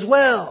all is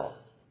well.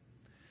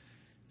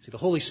 See, the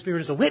Holy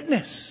Spirit is a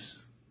witness.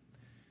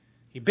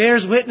 He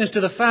bears witness to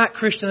the fact,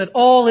 Christian, that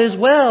all is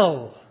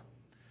well.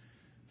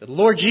 That the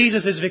Lord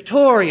Jesus is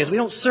victorious. We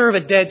don't serve a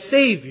dead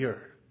Savior.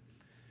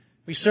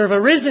 We serve a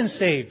risen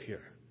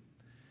Savior.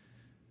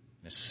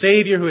 A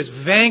Savior who has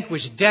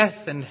vanquished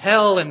death and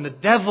hell and the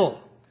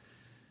devil.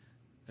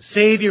 A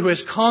Savior who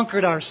has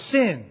conquered our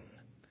sin.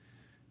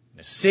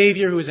 A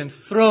Savior who is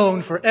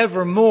enthroned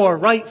forevermore,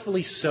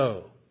 rightfully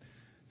so,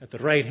 at the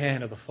right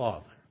hand of the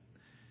Father.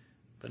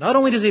 But not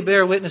only does He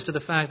bear witness to the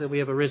fact that we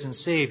have a risen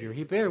Savior,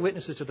 He bears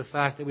witness to the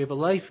fact that we have a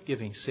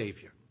life-giving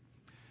Savior.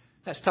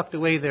 That's tucked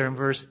away there in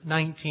verse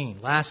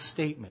 19, last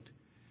statement.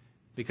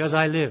 Because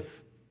I live,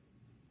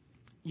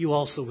 you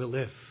also will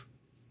live.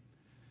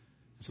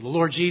 So the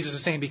Lord Jesus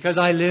is saying, because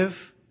I live,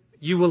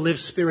 you will live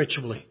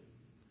spiritually.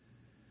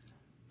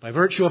 By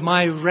virtue of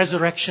my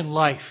resurrection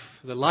life,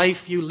 the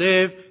life you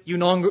live, you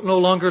no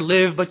longer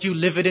live, but you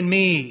live it in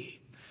me.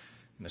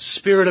 And the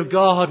Spirit of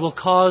God will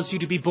cause you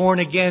to be born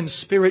again,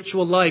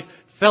 spiritual life,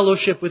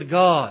 fellowship with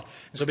God.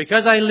 And so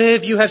because I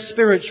live, you have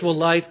spiritual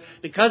life.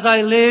 Because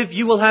I live,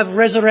 you will have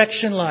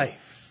resurrection life.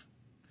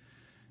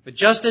 But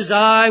just as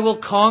I will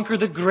conquer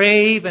the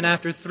grave and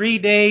after 3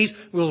 days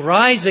will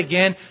rise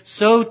again,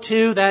 so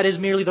too that is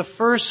merely the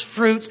first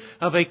fruits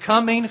of a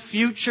coming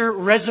future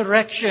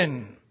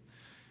resurrection.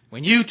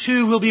 When you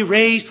too will be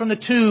raised from the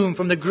tomb,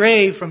 from the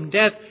grave, from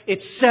death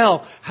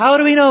itself. How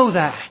do we know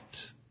that?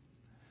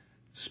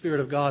 The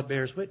Spirit of God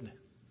bears witness.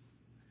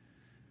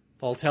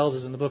 Paul tells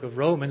us in the book of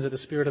Romans that the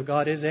Spirit of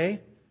God is a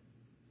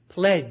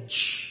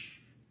pledge.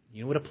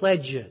 You know what a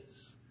pledge is?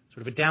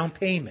 Sort of a down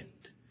payment.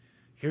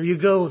 Here you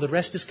go, the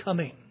rest is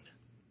coming.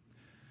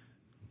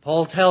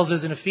 Paul tells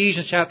us in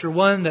Ephesians chapter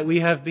 1 that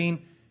we have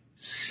been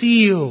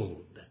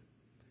sealed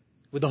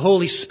with the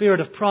Holy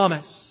Spirit of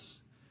promise.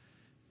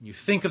 You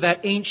think of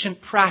that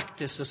ancient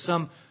practice of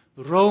some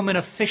Roman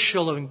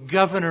official and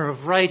governor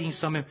of writing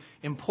some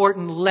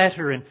important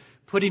letter and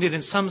putting it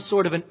in some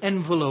sort of an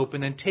envelope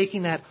and then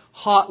taking that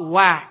hot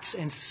wax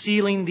and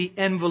sealing the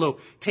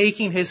envelope,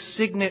 taking his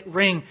signet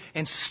ring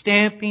and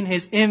stamping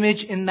his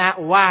image in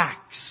that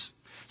wax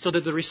so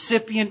that the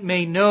recipient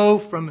may know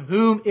from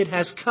whom it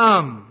has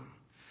come.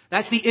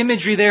 That's the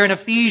imagery there in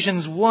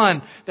Ephesians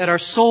 1, that our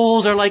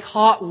souls are like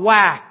hot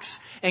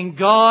wax and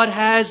God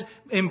has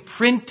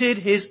imprinted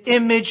His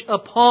image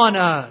upon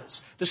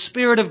us, the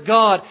Spirit of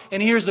God.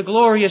 And here's the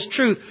glorious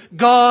truth.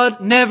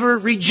 God never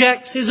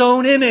rejects His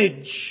own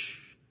image.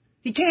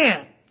 He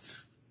can't.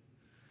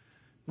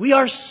 We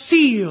are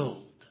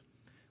sealed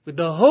with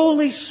the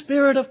Holy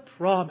Spirit of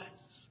promise.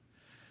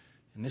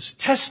 And this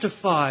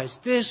testifies,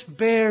 this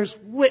bears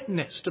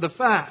witness to the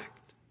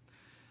fact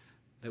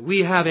that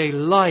we have a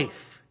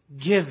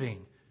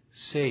life-giving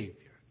Savior.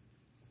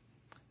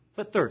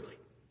 But thirdly,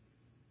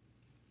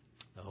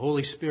 the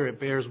Holy Spirit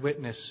bears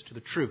witness to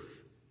the truth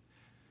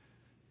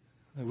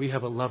that we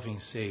have a loving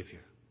Savior.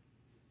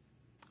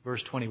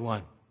 Verse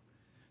 21.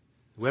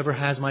 Whoever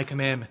has my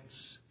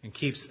commandments and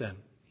keeps them,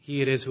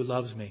 he it is who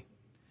loves me.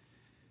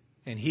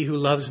 And he who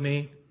loves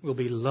me will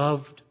be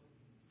loved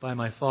by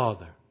my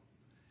Father.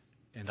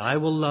 And I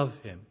will love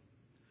him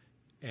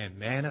and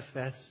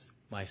manifest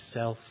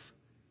myself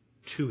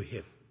to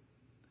him.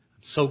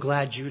 I'm so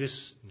glad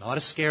Judas, not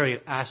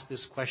Iscariot, asked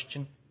this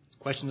question. It's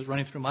a question that's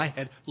running through my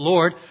head.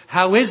 Lord,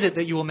 how is it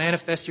that you will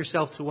manifest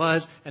yourself to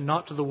us and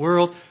not to the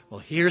world? Well,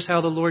 here's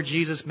how the Lord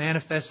Jesus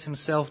manifests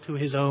himself to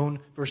his own.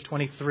 Verse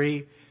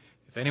 23.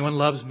 If anyone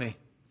loves me,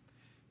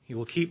 he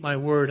will keep my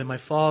word, and my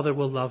Father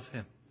will love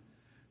him.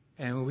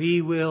 And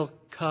we will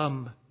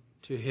come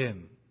to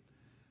him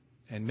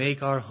and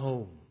make our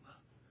home,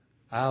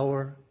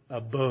 our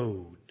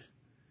abode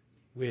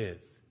with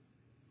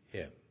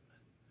him.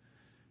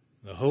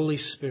 The Holy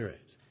Spirit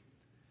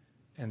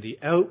and the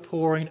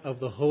outpouring of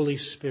the Holy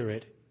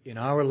Spirit in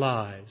our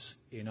lives,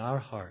 in our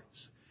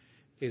hearts,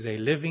 is a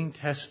living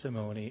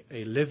testimony,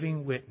 a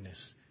living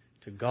witness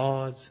to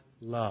God's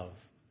love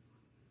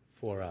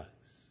for us.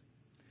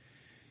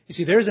 You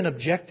see, there's an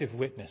objective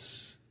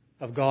witness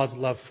of God's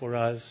love for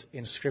us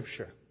in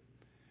Scripture.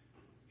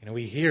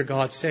 We hear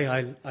God say,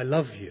 I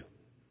love you.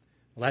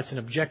 Well, that's an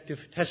objective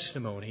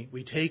testimony.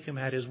 We take Him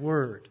at His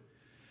word.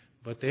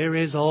 But there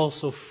is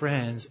also,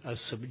 friends, a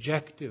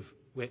subjective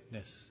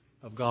witness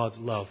of God's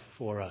love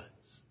for us.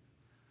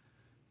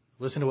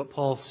 Listen to what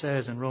Paul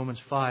says in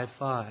Romans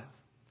 5:5.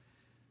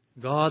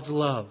 God's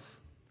love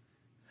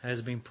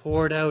has been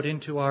poured out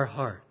into our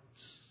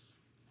hearts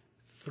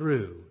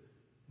through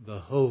the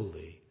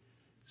Holy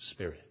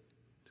Spirit.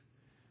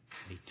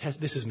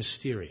 This is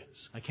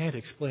mysterious. I can't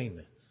explain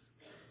this.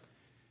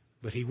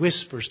 But He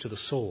whispers to the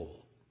soul.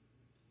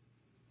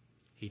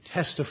 He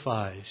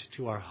testifies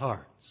to our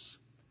hearts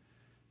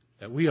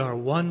that we are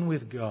one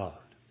with God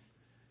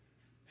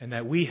and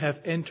that we have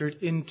entered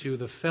into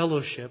the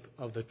fellowship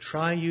of the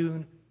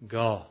triune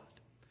God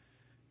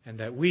and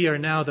that we are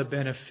now the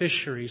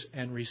beneficiaries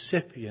and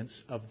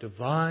recipients of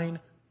divine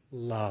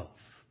love.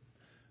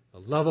 The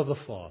love of the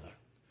Father,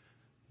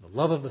 the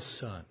love of the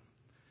Son,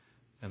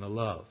 and the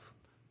love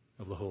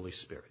of the Holy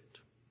Spirit.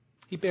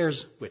 He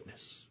bears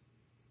witness.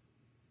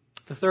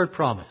 The third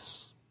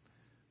promise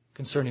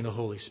concerning the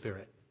Holy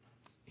Spirit.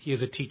 He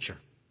is a teacher.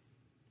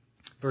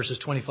 Verses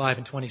 25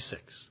 and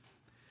 26.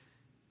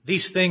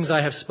 These things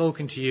I have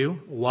spoken to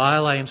you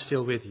while I am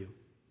still with you.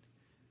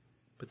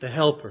 But the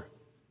Helper,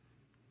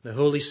 the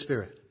Holy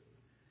Spirit,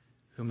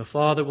 whom the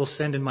Father will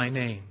send in my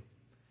name,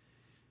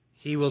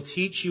 He will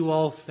teach you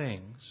all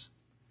things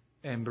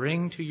and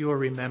bring to your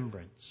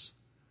remembrance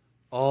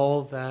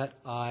all that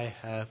I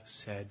have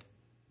said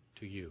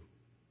to you.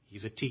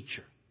 He's a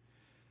teacher.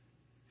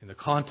 In the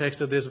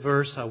context of this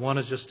verse, I want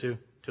us just to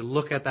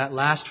look at that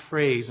last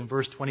phrase in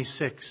verse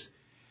 26.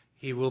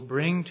 He will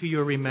bring to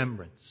your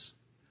remembrance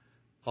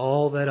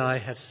all that I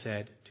have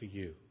said to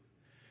you.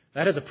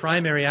 That is a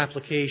primary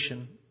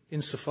application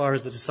insofar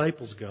as the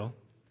disciples go,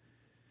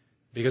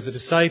 because the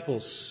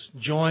disciples,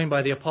 joined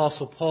by the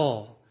Apostle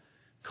Paul,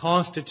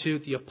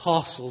 constitute the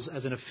apostles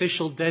as an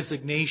official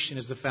designation,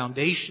 as the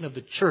foundation of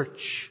the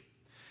church.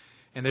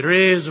 And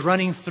there is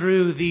running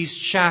through these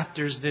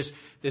chapters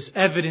this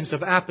evidence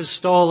of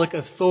apostolic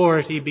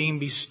authority being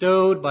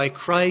bestowed by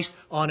Christ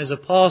on His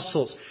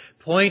apostles,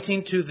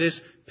 pointing to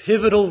this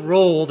pivotal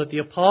role that the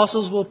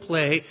apostles will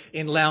play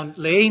in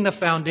laying the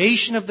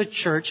foundation of the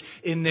church,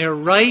 in their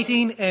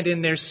writing and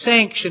in their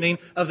sanctioning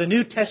of the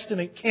New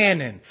Testament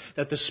canon,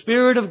 that the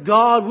Spirit of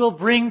God will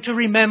bring to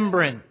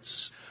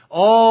remembrance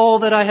all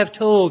that I have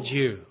told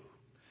you.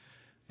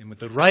 And with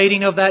the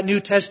writing of that New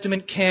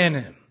Testament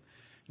canon,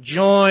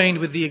 joined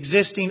with the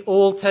existing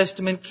Old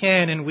Testament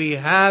canon, we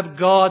have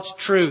God's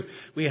truth.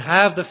 We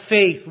have the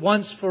faith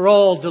once for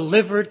all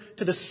delivered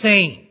to the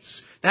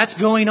saints. That's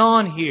going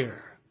on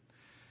here.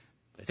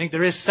 I think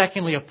there is,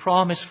 secondly, a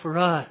promise for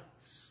us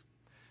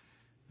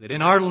that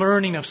in our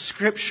learning of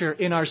Scripture,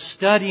 in our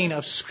studying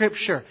of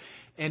Scripture,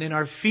 and in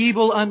our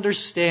feeble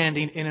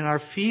understanding and in our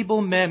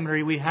feeble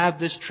memory, we have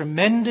this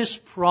tremendous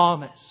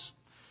promise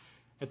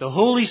that the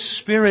Holy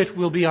Spirit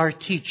will be our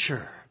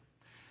teacher.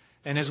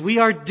 And as we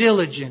are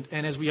diligent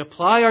and as we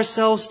apply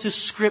ourselves to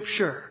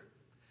Scripture,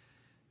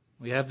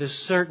 we have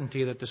this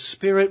certainty that the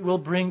Spirit will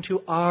bring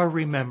to our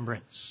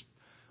remembrance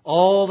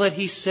all that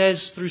He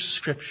says through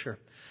Scripture,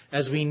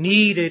 as we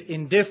need it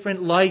in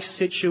different life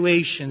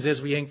situations,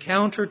 as we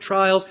encounter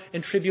trials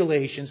and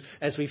tribulations,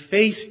 as we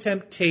face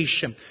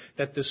temptation,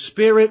 that the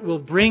Spirit will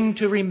bring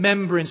to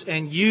remembrance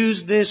and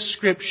use this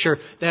Scripture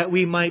that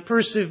we might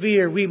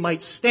persevere, we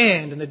might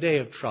stand in the day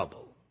of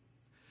trouble.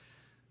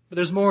 But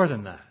there's more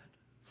than that.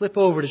 Flip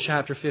over to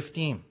chapter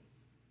 15,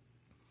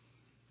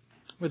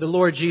 where the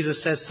Lord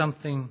Jesus says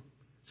something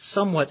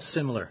somewhat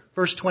similar.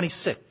 Verse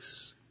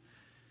 26.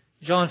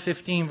 John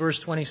 15, verse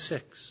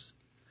 26.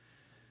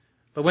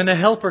 But when the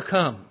Helper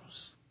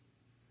comes,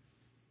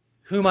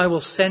 whom I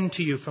will send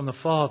to you from the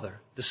Father,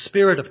 the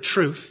Spirit of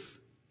truth.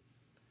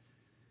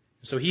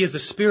 So He is the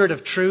Spirit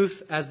of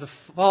truth, as the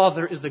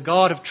Father is the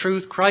God of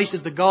truth. Christ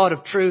is the God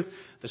of truth.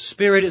 The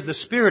Spirit is the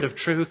Spirit of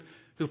truth,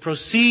 who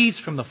proceeds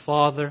from the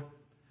Father.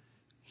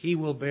 He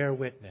will bear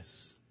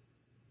witness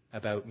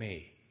about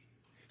me.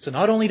 So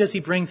not only does He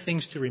bring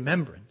things to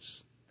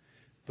remembrance,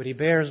 but He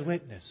bears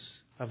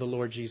witness of the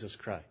Lord Jesus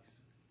Christ.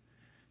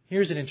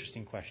 Here's an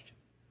interesting question.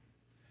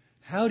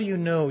 How do you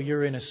know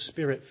you're in a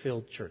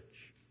Spirit-filled church?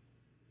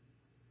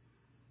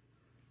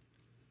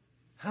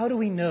 How do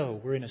we know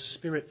we're in a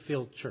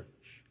Spirit-filled church?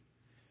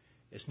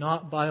 It's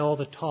not by all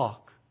the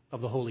talk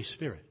of the Holy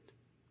Spirit.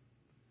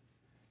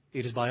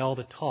 It is by all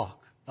the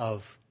talk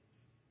of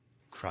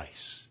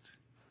Christ.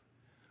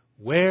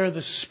 Where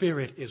the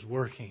Spirit is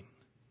working,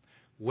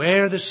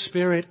 where the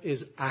Spirit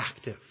is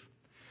active,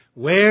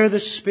 where the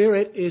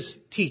Spirit is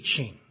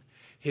teaching,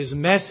 His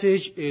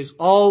message is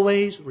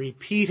always,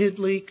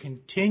 repeatedly,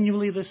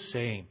 continually the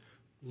same.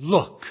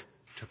 Look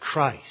to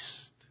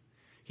Christ.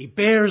 He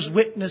bears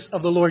witness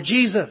of the Lord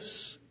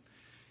Jesus.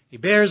 He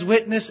bears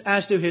witness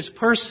as to His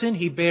person.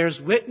 He bears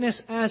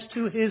witness as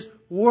to His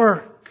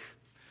work.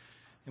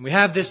 And we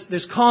have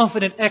this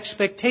confident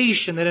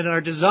expectation that in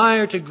our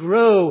desire to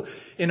grow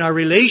in our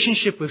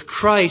relationship with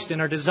Christ, in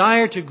our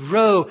desire to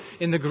grow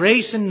in the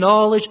grace and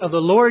knowledge of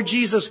the Lord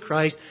Jesus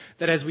Christ,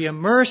 that as we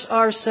immerse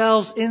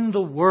ourselves in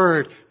the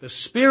Word, the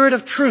Spirit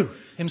of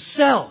truth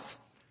Himself,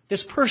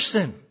 this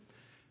person,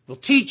 will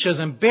teach us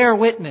and bear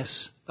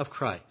witness of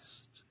Christ.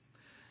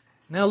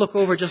 Now look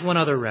over just one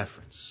other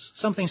reference.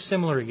 Something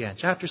similar again.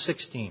 Chapter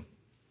 16,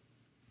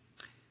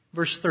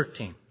 verse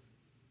 13.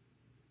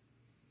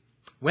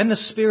 When the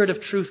Spirit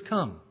of truth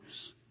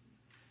comes,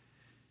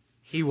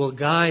 He will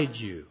guide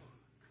you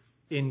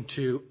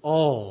into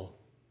all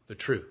the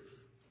truth.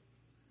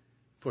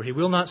 For He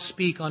will not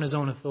speak on His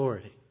own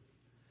authority,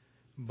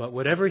 but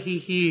whatever He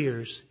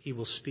hears, He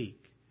will speak,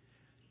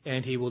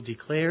 and He will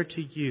declare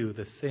to you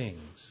the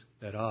things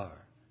that are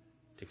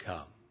to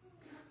come.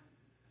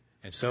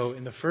 And so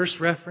in the first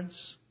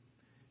reference,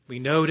 we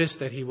notice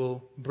that He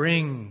will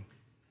bring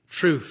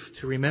truth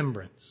to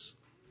remembrance.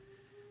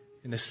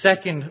 In the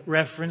second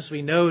reference,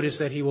 we notice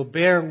that He will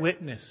bear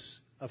witness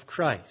of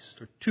Christ,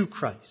 or to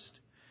Christ.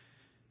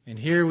 And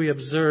here we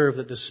observe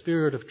that the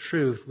Spirit of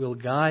truth will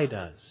guide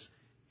us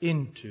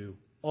into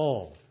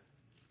all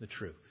the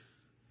truth.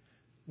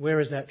 Where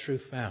is that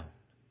truth found?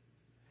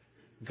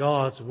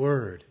 God's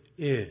Word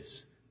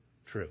is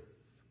truth.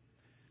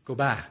 Go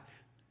back.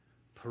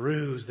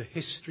 Peruse the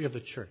history of the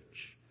church.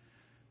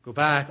 Go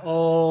back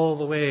all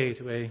the way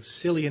to a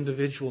silly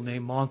individual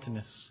named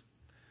Montanus,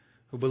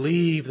 who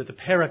believed that the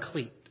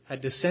Paraclete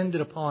had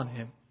descended upon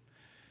him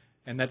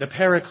and that the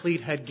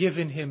Paraclete had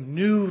given him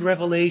new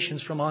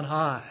revelations from on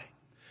high.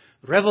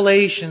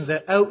 Revelations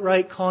that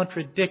outright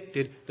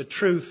contradicted the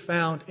truth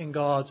found in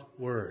God's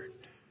Word.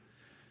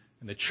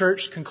 And the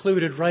church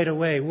concluded right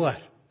away, what?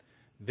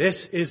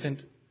 This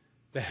isn't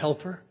the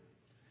Helper.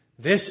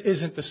 This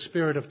isn't the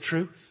Spirit of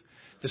truth.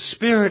 The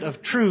Spirit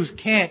of truth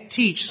can't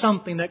teach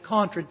something that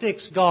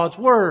contradicts God's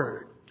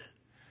Word.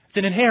 It's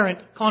an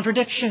inherent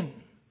contradiction.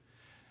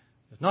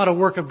 It's not a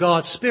work of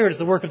God's Spirit, it's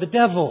the work of the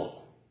devil.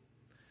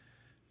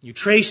 You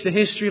trace the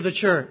history of the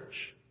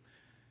church,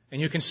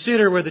 and you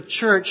consider where the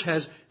church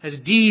has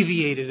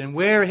deviated and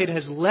where it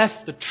has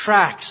left the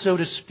track, so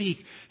to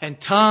speak. And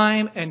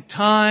time and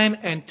time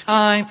and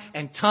time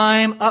and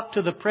time up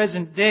to the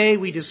present day,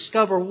 we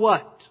discover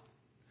what?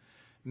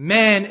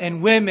 Men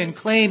and women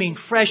claiming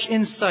fresh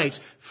insights,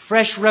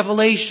 fresh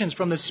revelations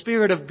from the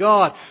Spirit of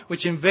God,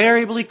 which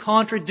invariably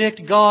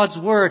contradict God's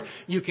Word.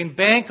 You can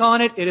bank on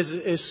it. It is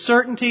a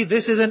certainty.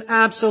 This is an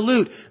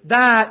absolute.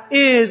 That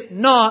is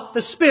not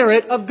the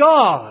Spirit of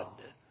God.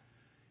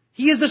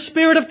 He is the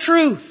Spirit of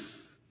truth.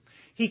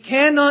 He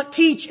cannot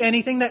teach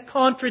anything that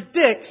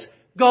contradicts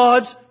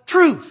God's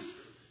truth.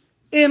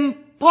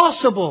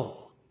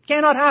 Impossible.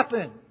 Cannot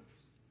happen.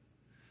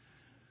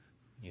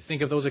 You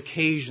think of those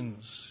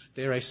occasions,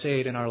 dare I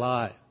say it, in our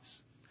lives,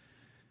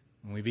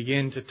 when we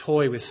begin to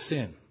toy with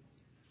sin.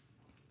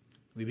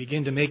 We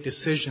begin to make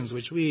decisions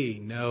which we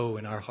know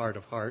in our heart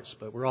of hearts,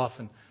 but we're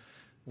often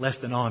less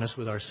than honest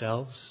with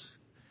ourselves.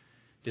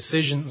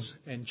 Decisions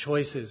and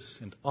choices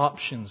and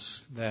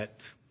options that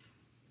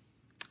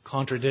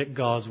contradict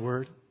God's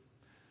Word,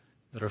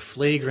 that are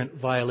flagrant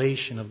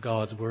violation of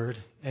God's Word,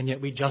 and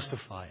yet we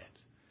justify it.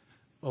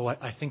 Oh,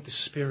 I think the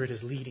Spirit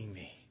is leading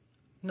me.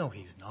 No,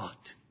 He's not.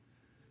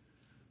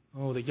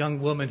 Oh, the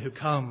young woman who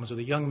comes, or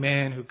the young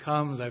man who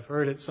comes, I've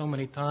heard it so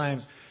many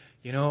times.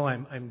 You know,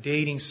 I'm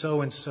dating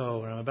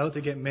so-and-so, or I'm about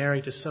to get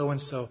married to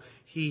so-and-so.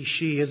 He,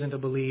 she isn't a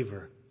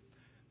believer.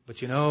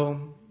 But you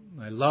know,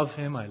 I love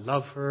him, I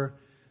love her.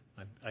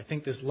 I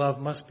think this love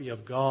must be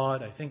of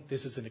God. I think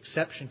this is an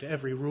exception to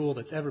every rule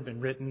that's ever been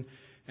written.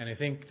 And I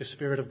think the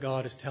Spirit of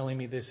God is telling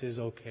me this is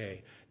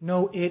okay.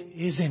 No, it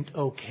isn't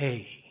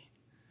okay.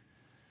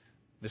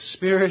 The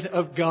Spirit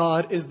of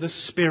God is the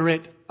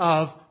Spirit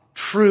of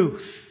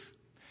truth.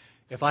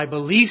 If I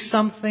believe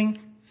something,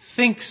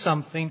 think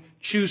something,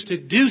 choose to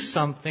do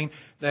something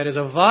that is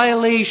a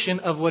violation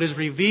of what is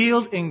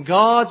revealed in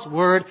God's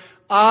Word,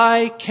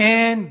 I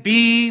can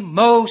be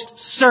most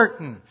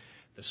certain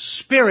the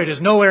Spirit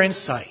is nowhere in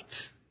sight.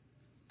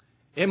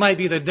 It might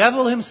be the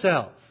devil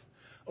himself,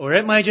 or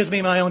it might just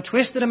be my own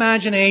twisted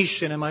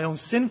imagination and my own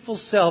sinful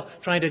self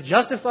trying to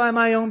justify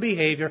my own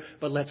behavior,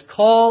 but let's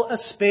call a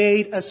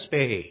spade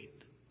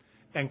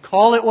and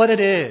call it what it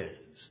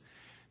is.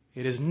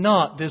 It is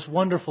not this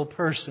wonderful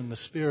person, the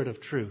Spirit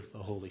of truth, the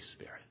Holy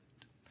Spirit.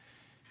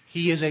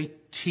 He is a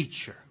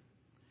teacher,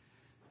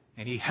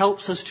 and He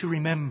helps us to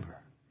remember.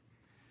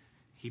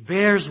 He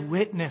bears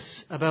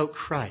witness about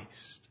Christ,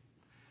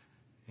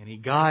 and He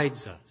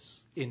guides us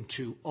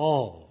into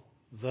all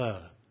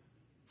the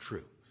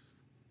truth.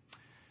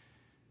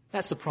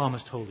 That's the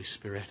promised Holy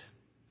Spirit.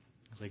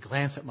 As I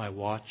glance at my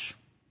watch,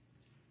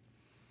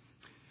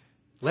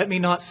 let me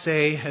not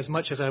say as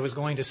much as I was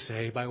going to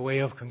say by way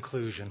of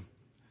conclusion.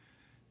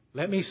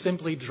 Let me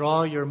simply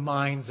draw your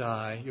mind's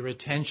eye, your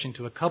attention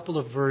to a couple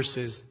of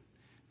verses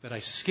that I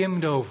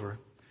skimmed over,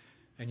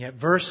 and yet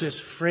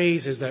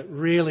phrases that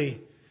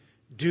really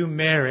do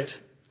merit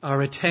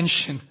our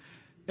attention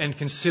and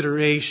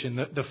consideration.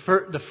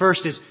 The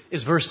first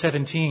is verse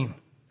 17,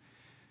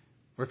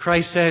 where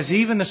Christ says,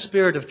 even the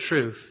Spirit of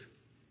truth,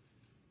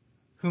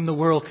 whom the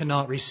world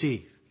cannot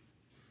receive,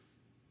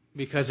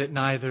 because it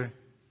neither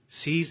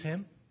sees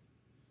him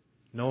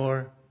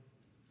nor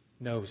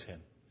knows him.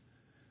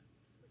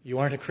 You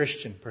aren't a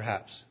Christian,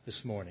 perhaps,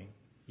 this morning.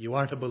 You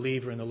aren't a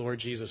believer in the Lord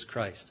Jesus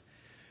Christ.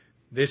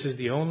 This is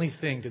the only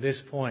thing to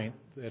this point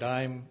that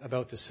I'm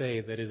about to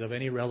say that is of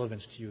any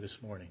relevance to you this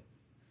morning.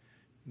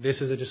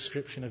 This is a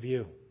description of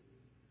you.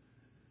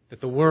 That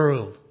the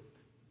world,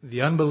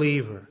 the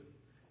unbeliever,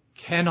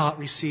 cannot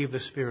receive the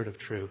Spirit of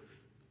truth.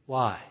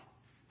 Why?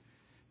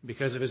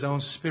 Because of his own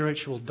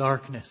spiritual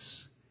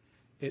darkness.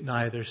 It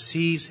neither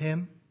sees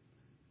him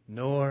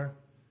nor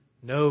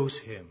knows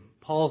him.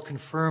 Paul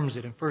confirms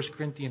it in 1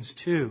 Corinthians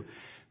 2.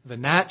 The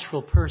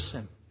natural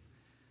person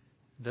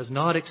does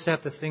not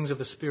accept the things of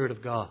the Spirit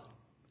of God,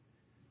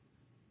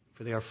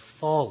 for they are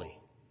folly,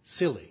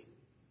 silly,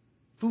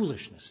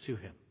 foolishness to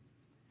him.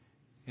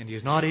 And he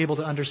is not able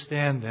to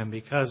understand them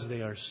because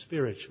they are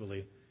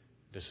spiritually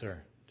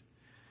discerned.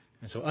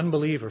 And so,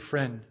 unbeliever,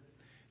 friend,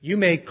 you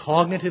may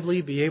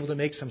cognitively be able to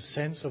make some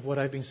sense of what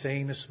I've been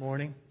saying this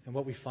morning and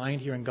what we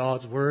find here in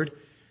God's Word.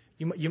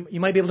 You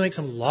might be able to make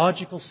some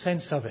logical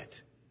sense of it.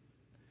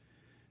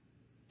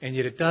 And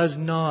yet it does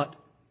not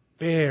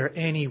bear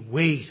any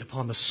weight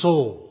upon the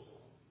soul.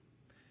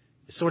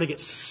 It sort of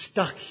gets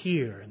stuck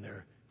here, and there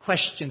are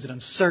questions and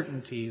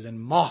uncertainties and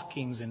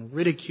mockings and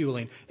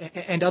ridiculing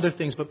and other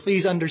things. But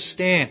please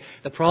understand,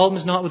 the problem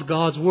is not with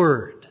God's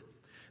Word.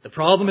 The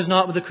problem is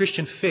not with the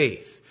Christian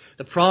faith.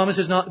 The problem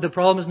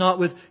is not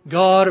with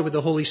God or with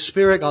the Holy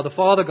Spirit, God the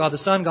Father, God the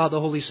Son, God the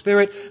Holy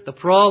Spirit. The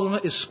problem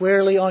is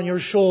squarely on your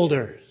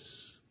shoulders.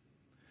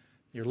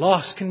 Your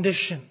lost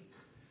condition,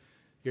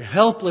 your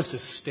helpless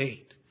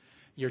estate,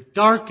 your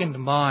darkened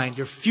mind,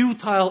 your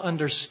futile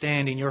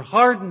understanding, your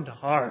hardened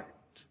heart.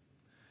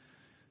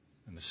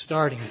 And the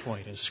starting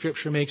point, as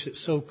Scripture makes it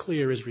so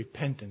clear, is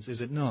repentance,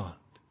 is it not?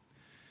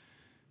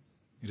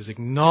 It is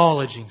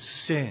acknowledging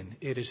sin.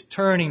 It is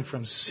turning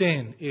from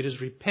sin. It is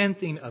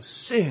repenting of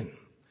sin.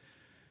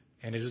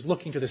 And it is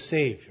looking to the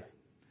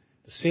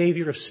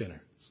Savior of sinners,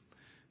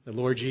 the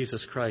Lord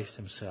Jesus Christ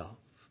Himself.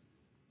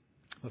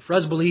 But for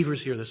us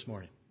believers here this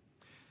morning,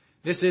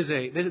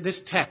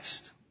 this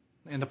text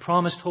and the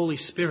promised Holy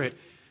Spirit,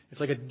 it's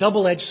like a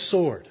double-edged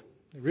sword.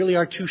 There really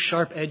are two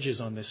sharp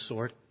edges on this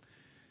sword.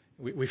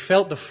 We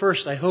felt the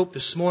first, I hope,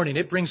 this morning.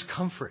 It brings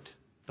comfort,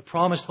 the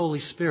promised Holy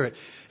Spirit.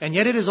 And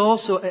yet it is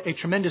also a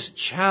tremendous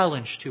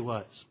challenge to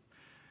us.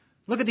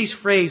 Look at these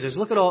phrases.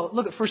 Look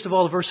at first of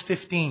all verse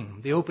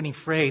 15, the opening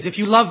phrase. If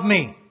you love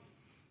me,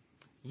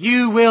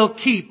 you will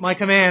keep my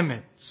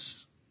commandments.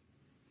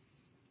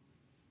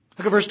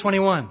 Look at verse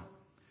 21.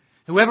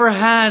 Whoever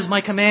has my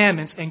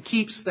commandments and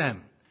keeps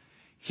them,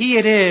 he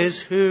it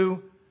is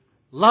who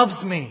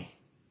loves me.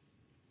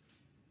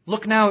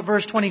 Look now at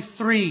verse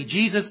 23.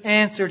 Jesus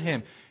answered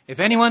him, if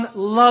anyone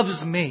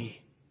loves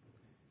me,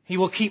 he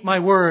will keep my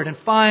word. And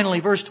finally,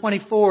 verse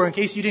 24, in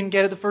case you didn't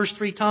get it the first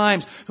 3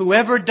 times,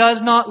 whoever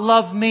does not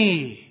love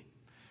me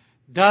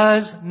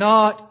does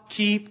not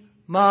keep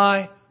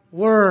my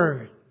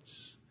words.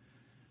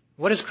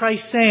 What is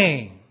Christ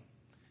saying?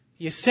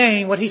 He is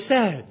saying what He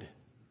said.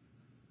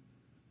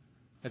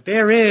 That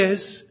there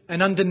is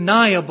an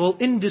undeniable,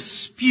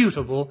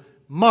 indisputable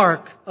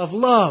mark of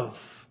love.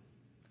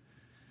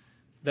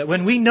 That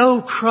when we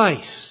know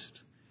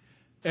Christ,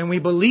 and we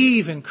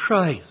believe in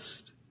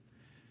Christ,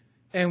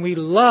 and we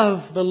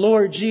love the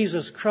Lord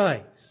Jesus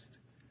Christ,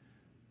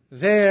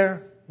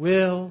 there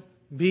will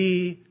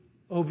be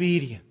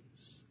obedience.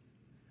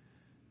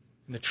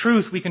 And the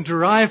truth we can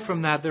derive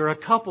from that, there are a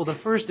couple. The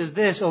first is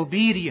this,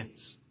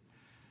 obedience.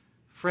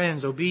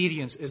 Friends,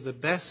 obedience is the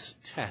best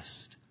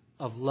test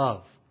of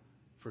love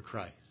for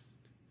Christ.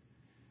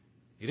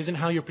 It isn't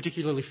how you're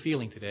particularly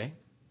feeling today.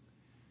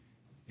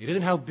 It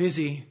isn't how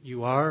busy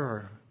you are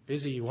or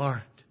busy you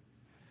aren't.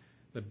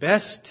 The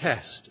best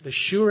test, the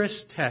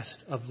surest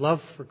test of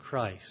love for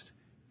Christ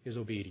is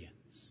obedience.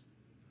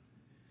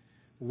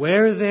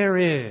 Where there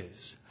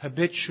is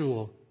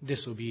habitual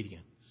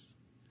disobedience,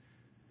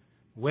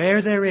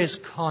 where there is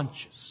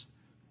conscious,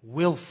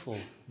 willful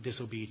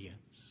disobedience,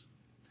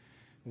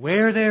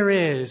 where there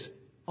is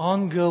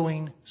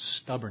ongoing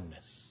stubbornness.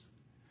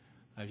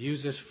 I've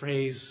used this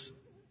phrase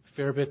a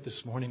fair bit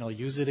this morning. I'll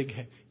use it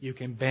again. You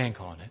can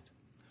bank on it.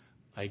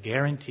 I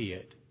guarantee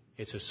it.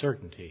 It's a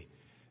certainty.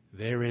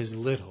 There is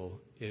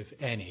little, if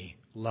any,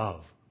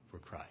 love for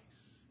Christ.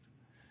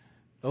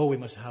 Oh, we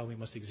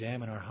must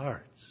examine our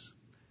hearts.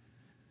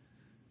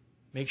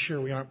 Make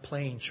sure we aren't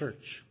playing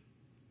church.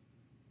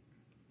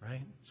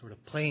 Right? Sort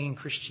of playing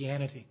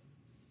Christianity.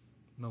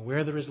 No,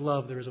 where there is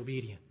love, there is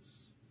obedience.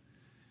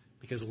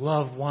 Because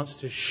love wants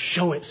to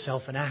show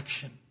itself in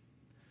action.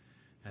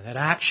 And that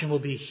action will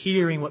be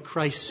hearing what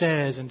Christ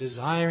says and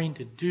desiring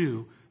to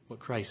do what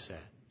Christ says.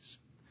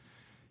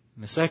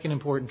 And the second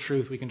important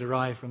truth we can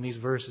derive from these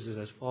verses is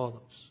as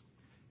follows.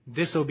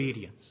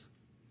 Disobedience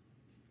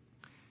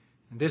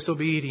And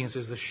disobedience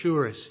is the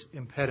surest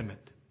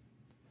impediment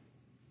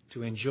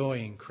to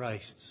enjoying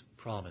Christ's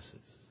promises.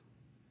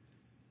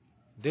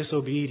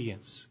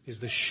 Disobedience is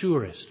the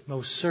surest,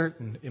 most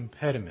certain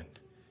impediment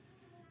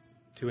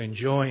to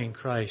enjoying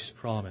Christ's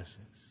promises.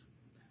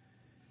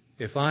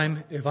 If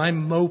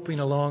I'm moping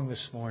along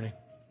this morning,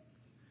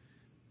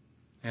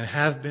 and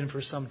have been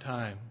for some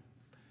time,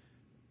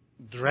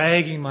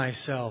 dragging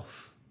myself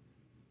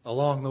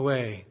along the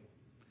way,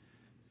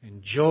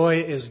 and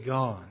joy is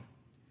gone.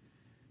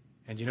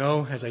 And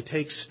as I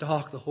take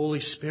stock, the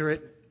Holy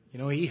Spirit,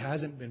 He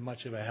hasn't been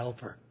much of a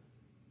helper.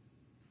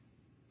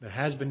 There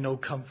has been no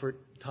comfort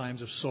in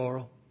times of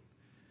sorrow.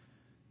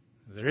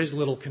 There is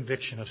little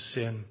conviction of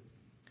sin.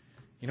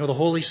 The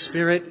Holy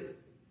Spirit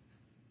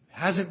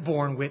hasn't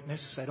borne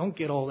witness. I don't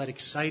get all that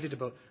excited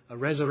about a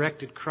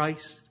resurrected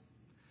Christ.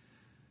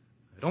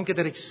 I don't get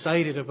that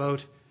excited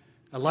about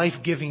a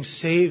life-giving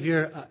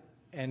Savior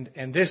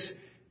and this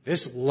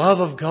love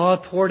of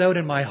God poured out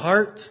in my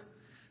heart.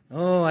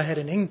 Oh, I had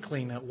an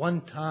inkling at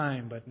one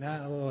time, but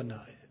now, no,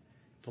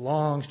 it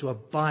belongs to a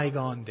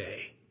bygone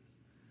day.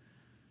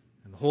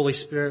 And the Holy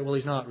Spirit, well,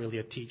 He's not really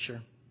a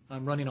teacher.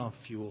 I'm running on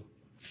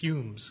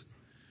fumes.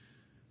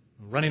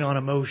 I'm running on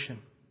emotion,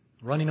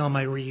 running on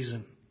my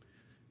reason,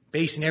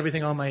 basing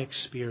everything on my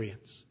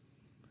experience.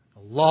 A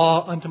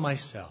law unto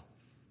myself.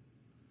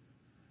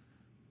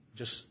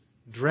 Just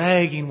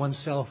dragging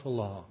oneself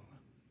along.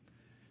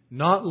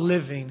 Not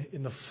living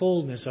in the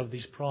fullness of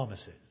these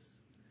promises.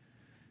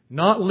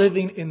 Not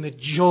living in the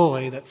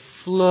joy that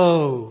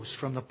flows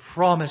from the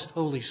promised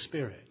Holy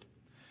Spirit.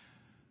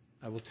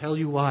 I will tell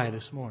you why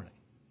this morning.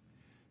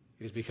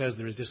 It is because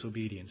there is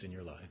disobedience in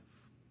your life.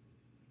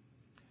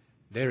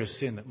 There is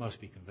sin that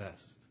must be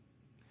confessed.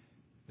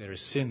 There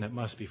is sin that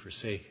must be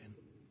forsaken.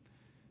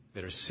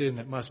 There is sin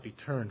that must be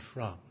turned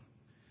from.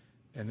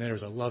 And there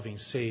is a loving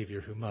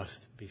Savior who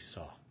must be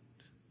sought.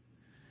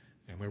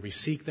 And where we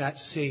seek that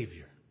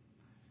Savior,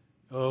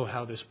 oh,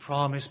 how this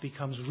promise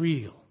becomes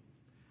real.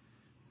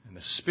 And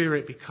the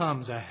Spirit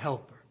becomes a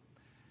helper.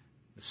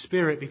 The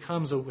Spirit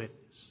becomes a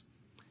witness.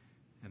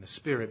 And the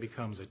Spirit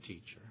becomes a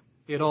teacher.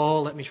 It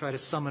all, let me try to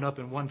sum it up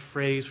in one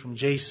phrase from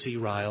J.C.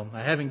 Ryle.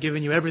 I haven't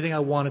given you everything I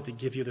wanted to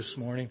give you this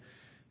morning,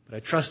 but I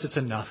trust it's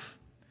enough.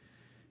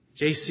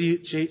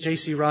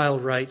 J.C. Ryle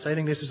writes, I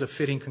think this is a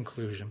fitting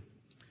conclusion.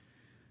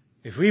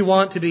 If we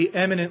want to be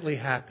eminently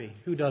happy,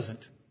 who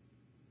doesn't?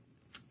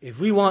 If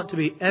we want to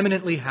be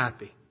eminently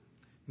happy,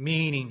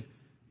 meaning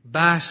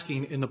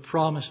basking in the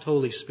promised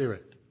Holy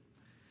Spirit,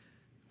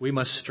 we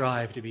must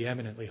strive to be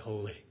eminently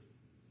holy.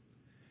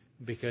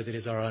 Because it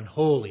is our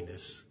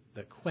unholiness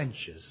that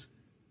quenches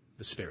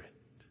the Spirit.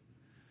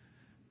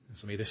 And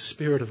so may the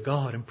Spirit of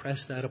God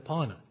impress that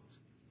upon us.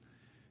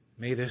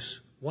 May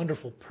this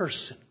wonderful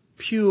person,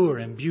 pure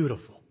and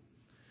beautiful,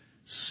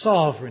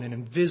 sovereign and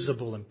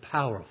invisible and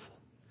powerful,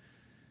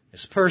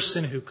 this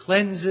person who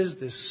cleanses,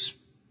 this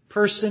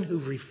person who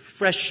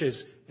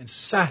refreshes and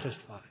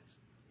satisfies,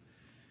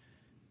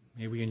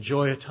 may we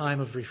enjoy a time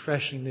of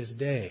refreshing this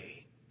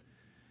day.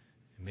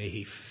 May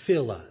He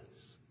fill us.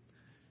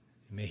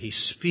 May He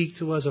speak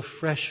to us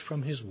afresh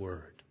from His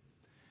Word.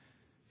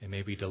 And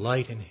may we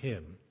delight in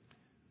Him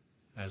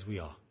as we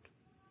ought.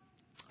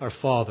 Our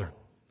Father,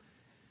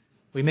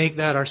 we make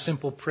that our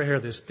simple prayer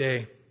this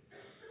day.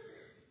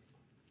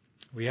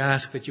 We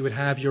ask that You would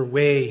have Your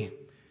way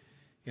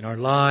in our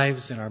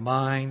lives, in our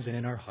minds, and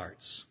in our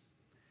hearts.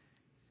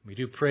 We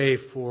do pray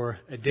for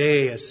a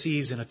day, a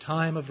season, a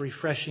time of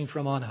refreshing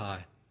from on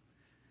high.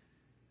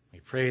 We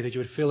pray that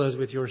You would fill us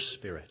with Your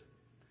Spirit.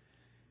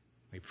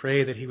 We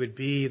pray that He would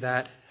be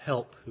that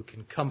help who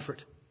can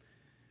comfort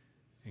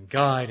and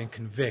guide and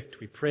convict.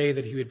 We pray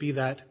that He would be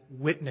that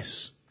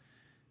witness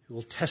who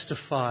will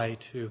testify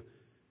to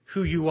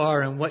who You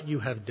are and what You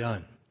have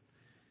done.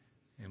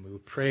 And we will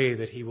pray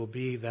that He will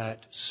be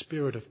that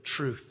Spirit of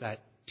truth, that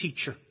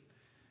teacher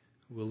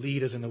who will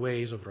lead us in the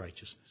ways of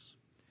righteousness.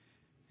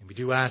 And we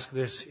do ask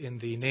this in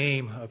the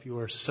name of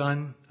Your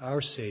Son,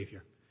 our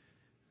Savior,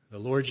 the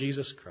Lord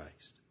Jesus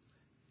Christ.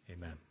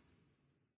 Amen.